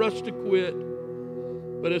time for us to quit,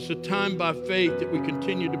 but it's a time by faith that we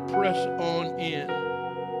continue to press on in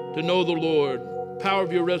to know the Lord, power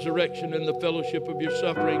of your resurrection and the fellowship of your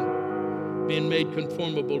suffering, being made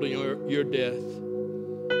conformable to your death.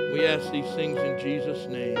 We ask these things in Jesus'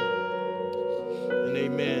 name. And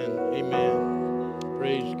amen. Amen.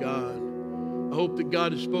 Praise God. I hope that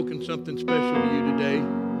God has spoken something special to you today.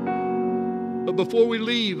 But before we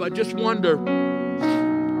leave, I just wonder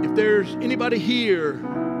if there's anybody here,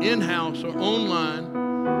 in-house or online,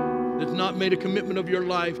 that's not made a commitment of your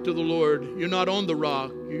life to the Lord. You're not on the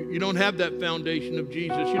rock. You don't have that foundation of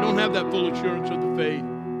Jesus. You don't have that full assurance of the faith.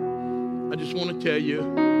 I just want to tell you,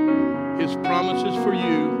 his promise is for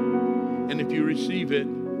you. And if you receive it,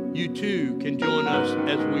 you too can join us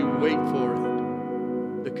as we wait for it.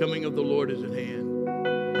 The coming of the Lord is at hand.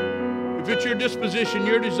 If it's your disposition,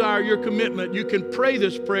 your desire, your commitment, you can pray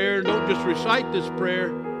this prayer. Don't just recite this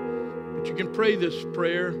prayer, but you can pray this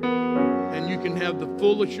prayer, and you can have the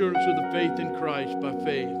full assurance of the faith in Christ by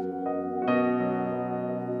faith.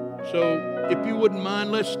 So if you wouldn't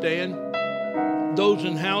mind, let's stand. Those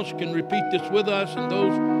in house can repeat this with us, and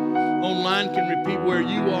those online can repeat where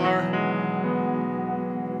you are.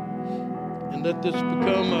 And let this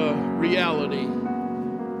become a reality.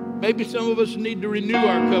 Maybe some of us need to renew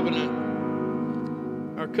our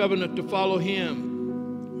covenant to follow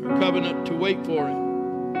him, our covenant to wait for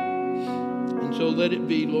him. And so let it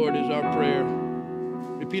be, Lord, is our prayer.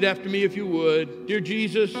 Repeat after me if you would. Dear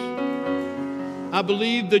Jesus, I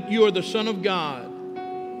believe that you are the Son of God.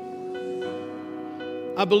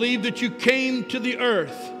 I believe that you came to the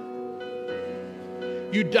earth.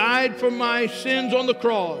 You died for my sins on the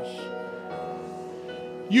cross.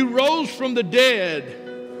 You rose from the dead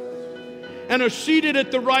and are seated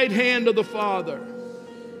at the right hand of the Father.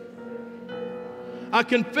 I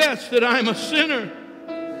confess that I am a sinner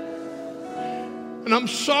and I'm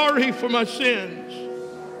sorry for my sins.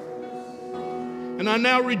 And I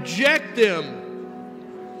now reject them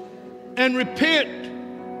and repent.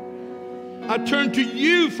 I turn to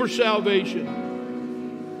you for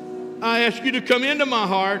salvation. I ask you to come into my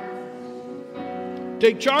heart,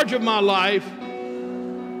 take charge of my life,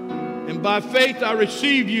 and by faith I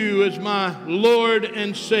receive you as my Lord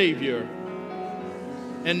and Savior.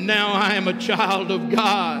 And now I am a child of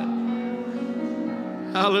God.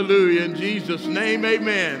 Hallelujah. In Jesus' name,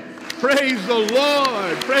 amen. Praise the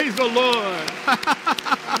Lord. Praise the Lord.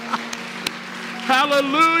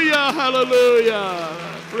 Hallelujah. Hallelujah.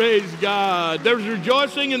 Praise God. There's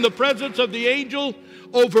rejoicing in the presence of the angel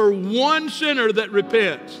over one sinner that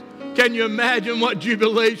repents. Can you imagine what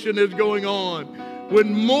jubilation is going on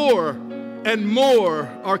when more and more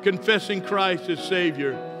are confessing Christ as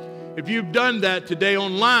Savior? If you've done that today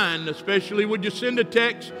online, especially, would you send a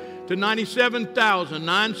text to 97,000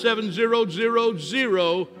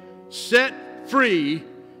 97000, set free,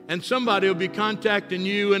 and somebody will be contacting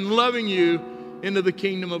you and loving you into the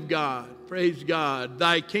kingdom of God. Praise God.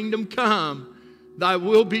 Thy kingdom come, thy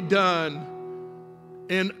will be done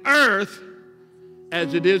in earth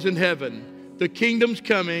as it is in heaven. The kingdom's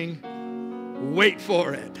coming. Wait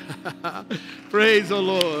for it. Praise the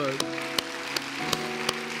Lord.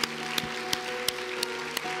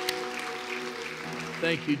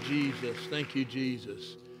 Thank you, Jesus. Thank you,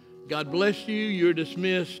 Jesus. God bless you. You're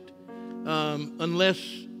dismissed. Is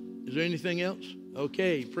there anything else?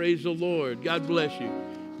 Okay. Praise the Lord. God bless you.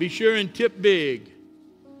 Be sure and tip big.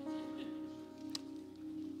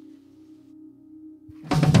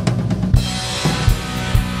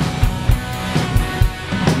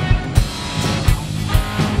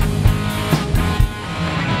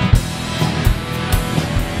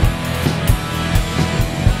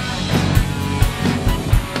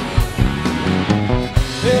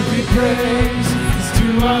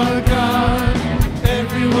 our God.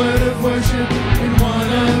 Every word of worship in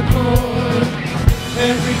one accord.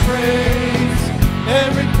 Every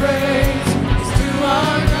praise is to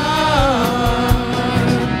our God.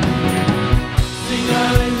 Sing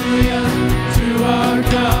hallelujah to our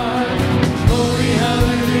God. Glory,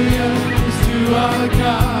 hallelujah is to our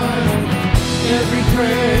God. Every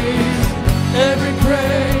praise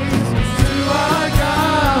is to our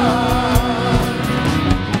God.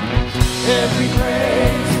 Every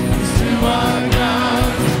praise is to our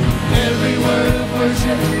God. Every word of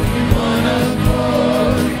worship in one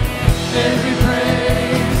accord. Every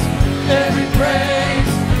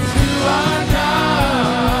praise is to our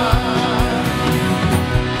God.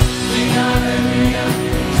 Sing hallelujah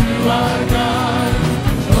to our God.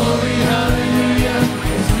 Glory, hallelujah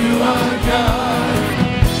is to our God.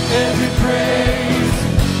 Every praise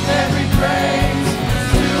is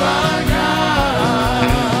to our God.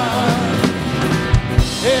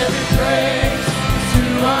 Every praise is to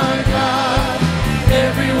our God.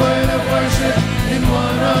 Every word of worship in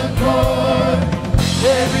one accord.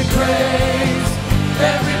 Every praise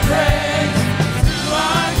is to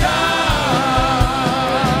our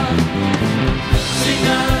God. Sing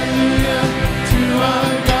hallelujah to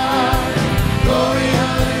our God. Glory,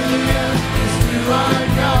 hallelujah is to our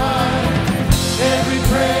God. Every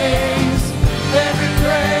praise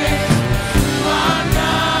to our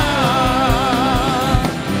God.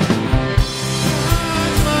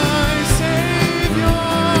 God's my Savior.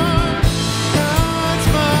 God's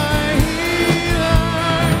my healer.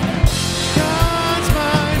 God's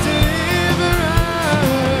my deliverer.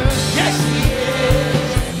 Yes, He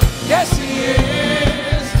is. Yes, He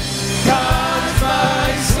is. God's my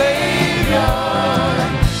Savior.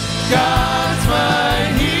 God's my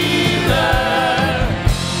healer.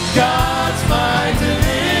 God's my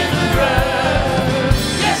deliverer.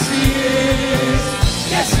 Yes, He is.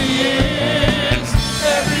 Yes, He is.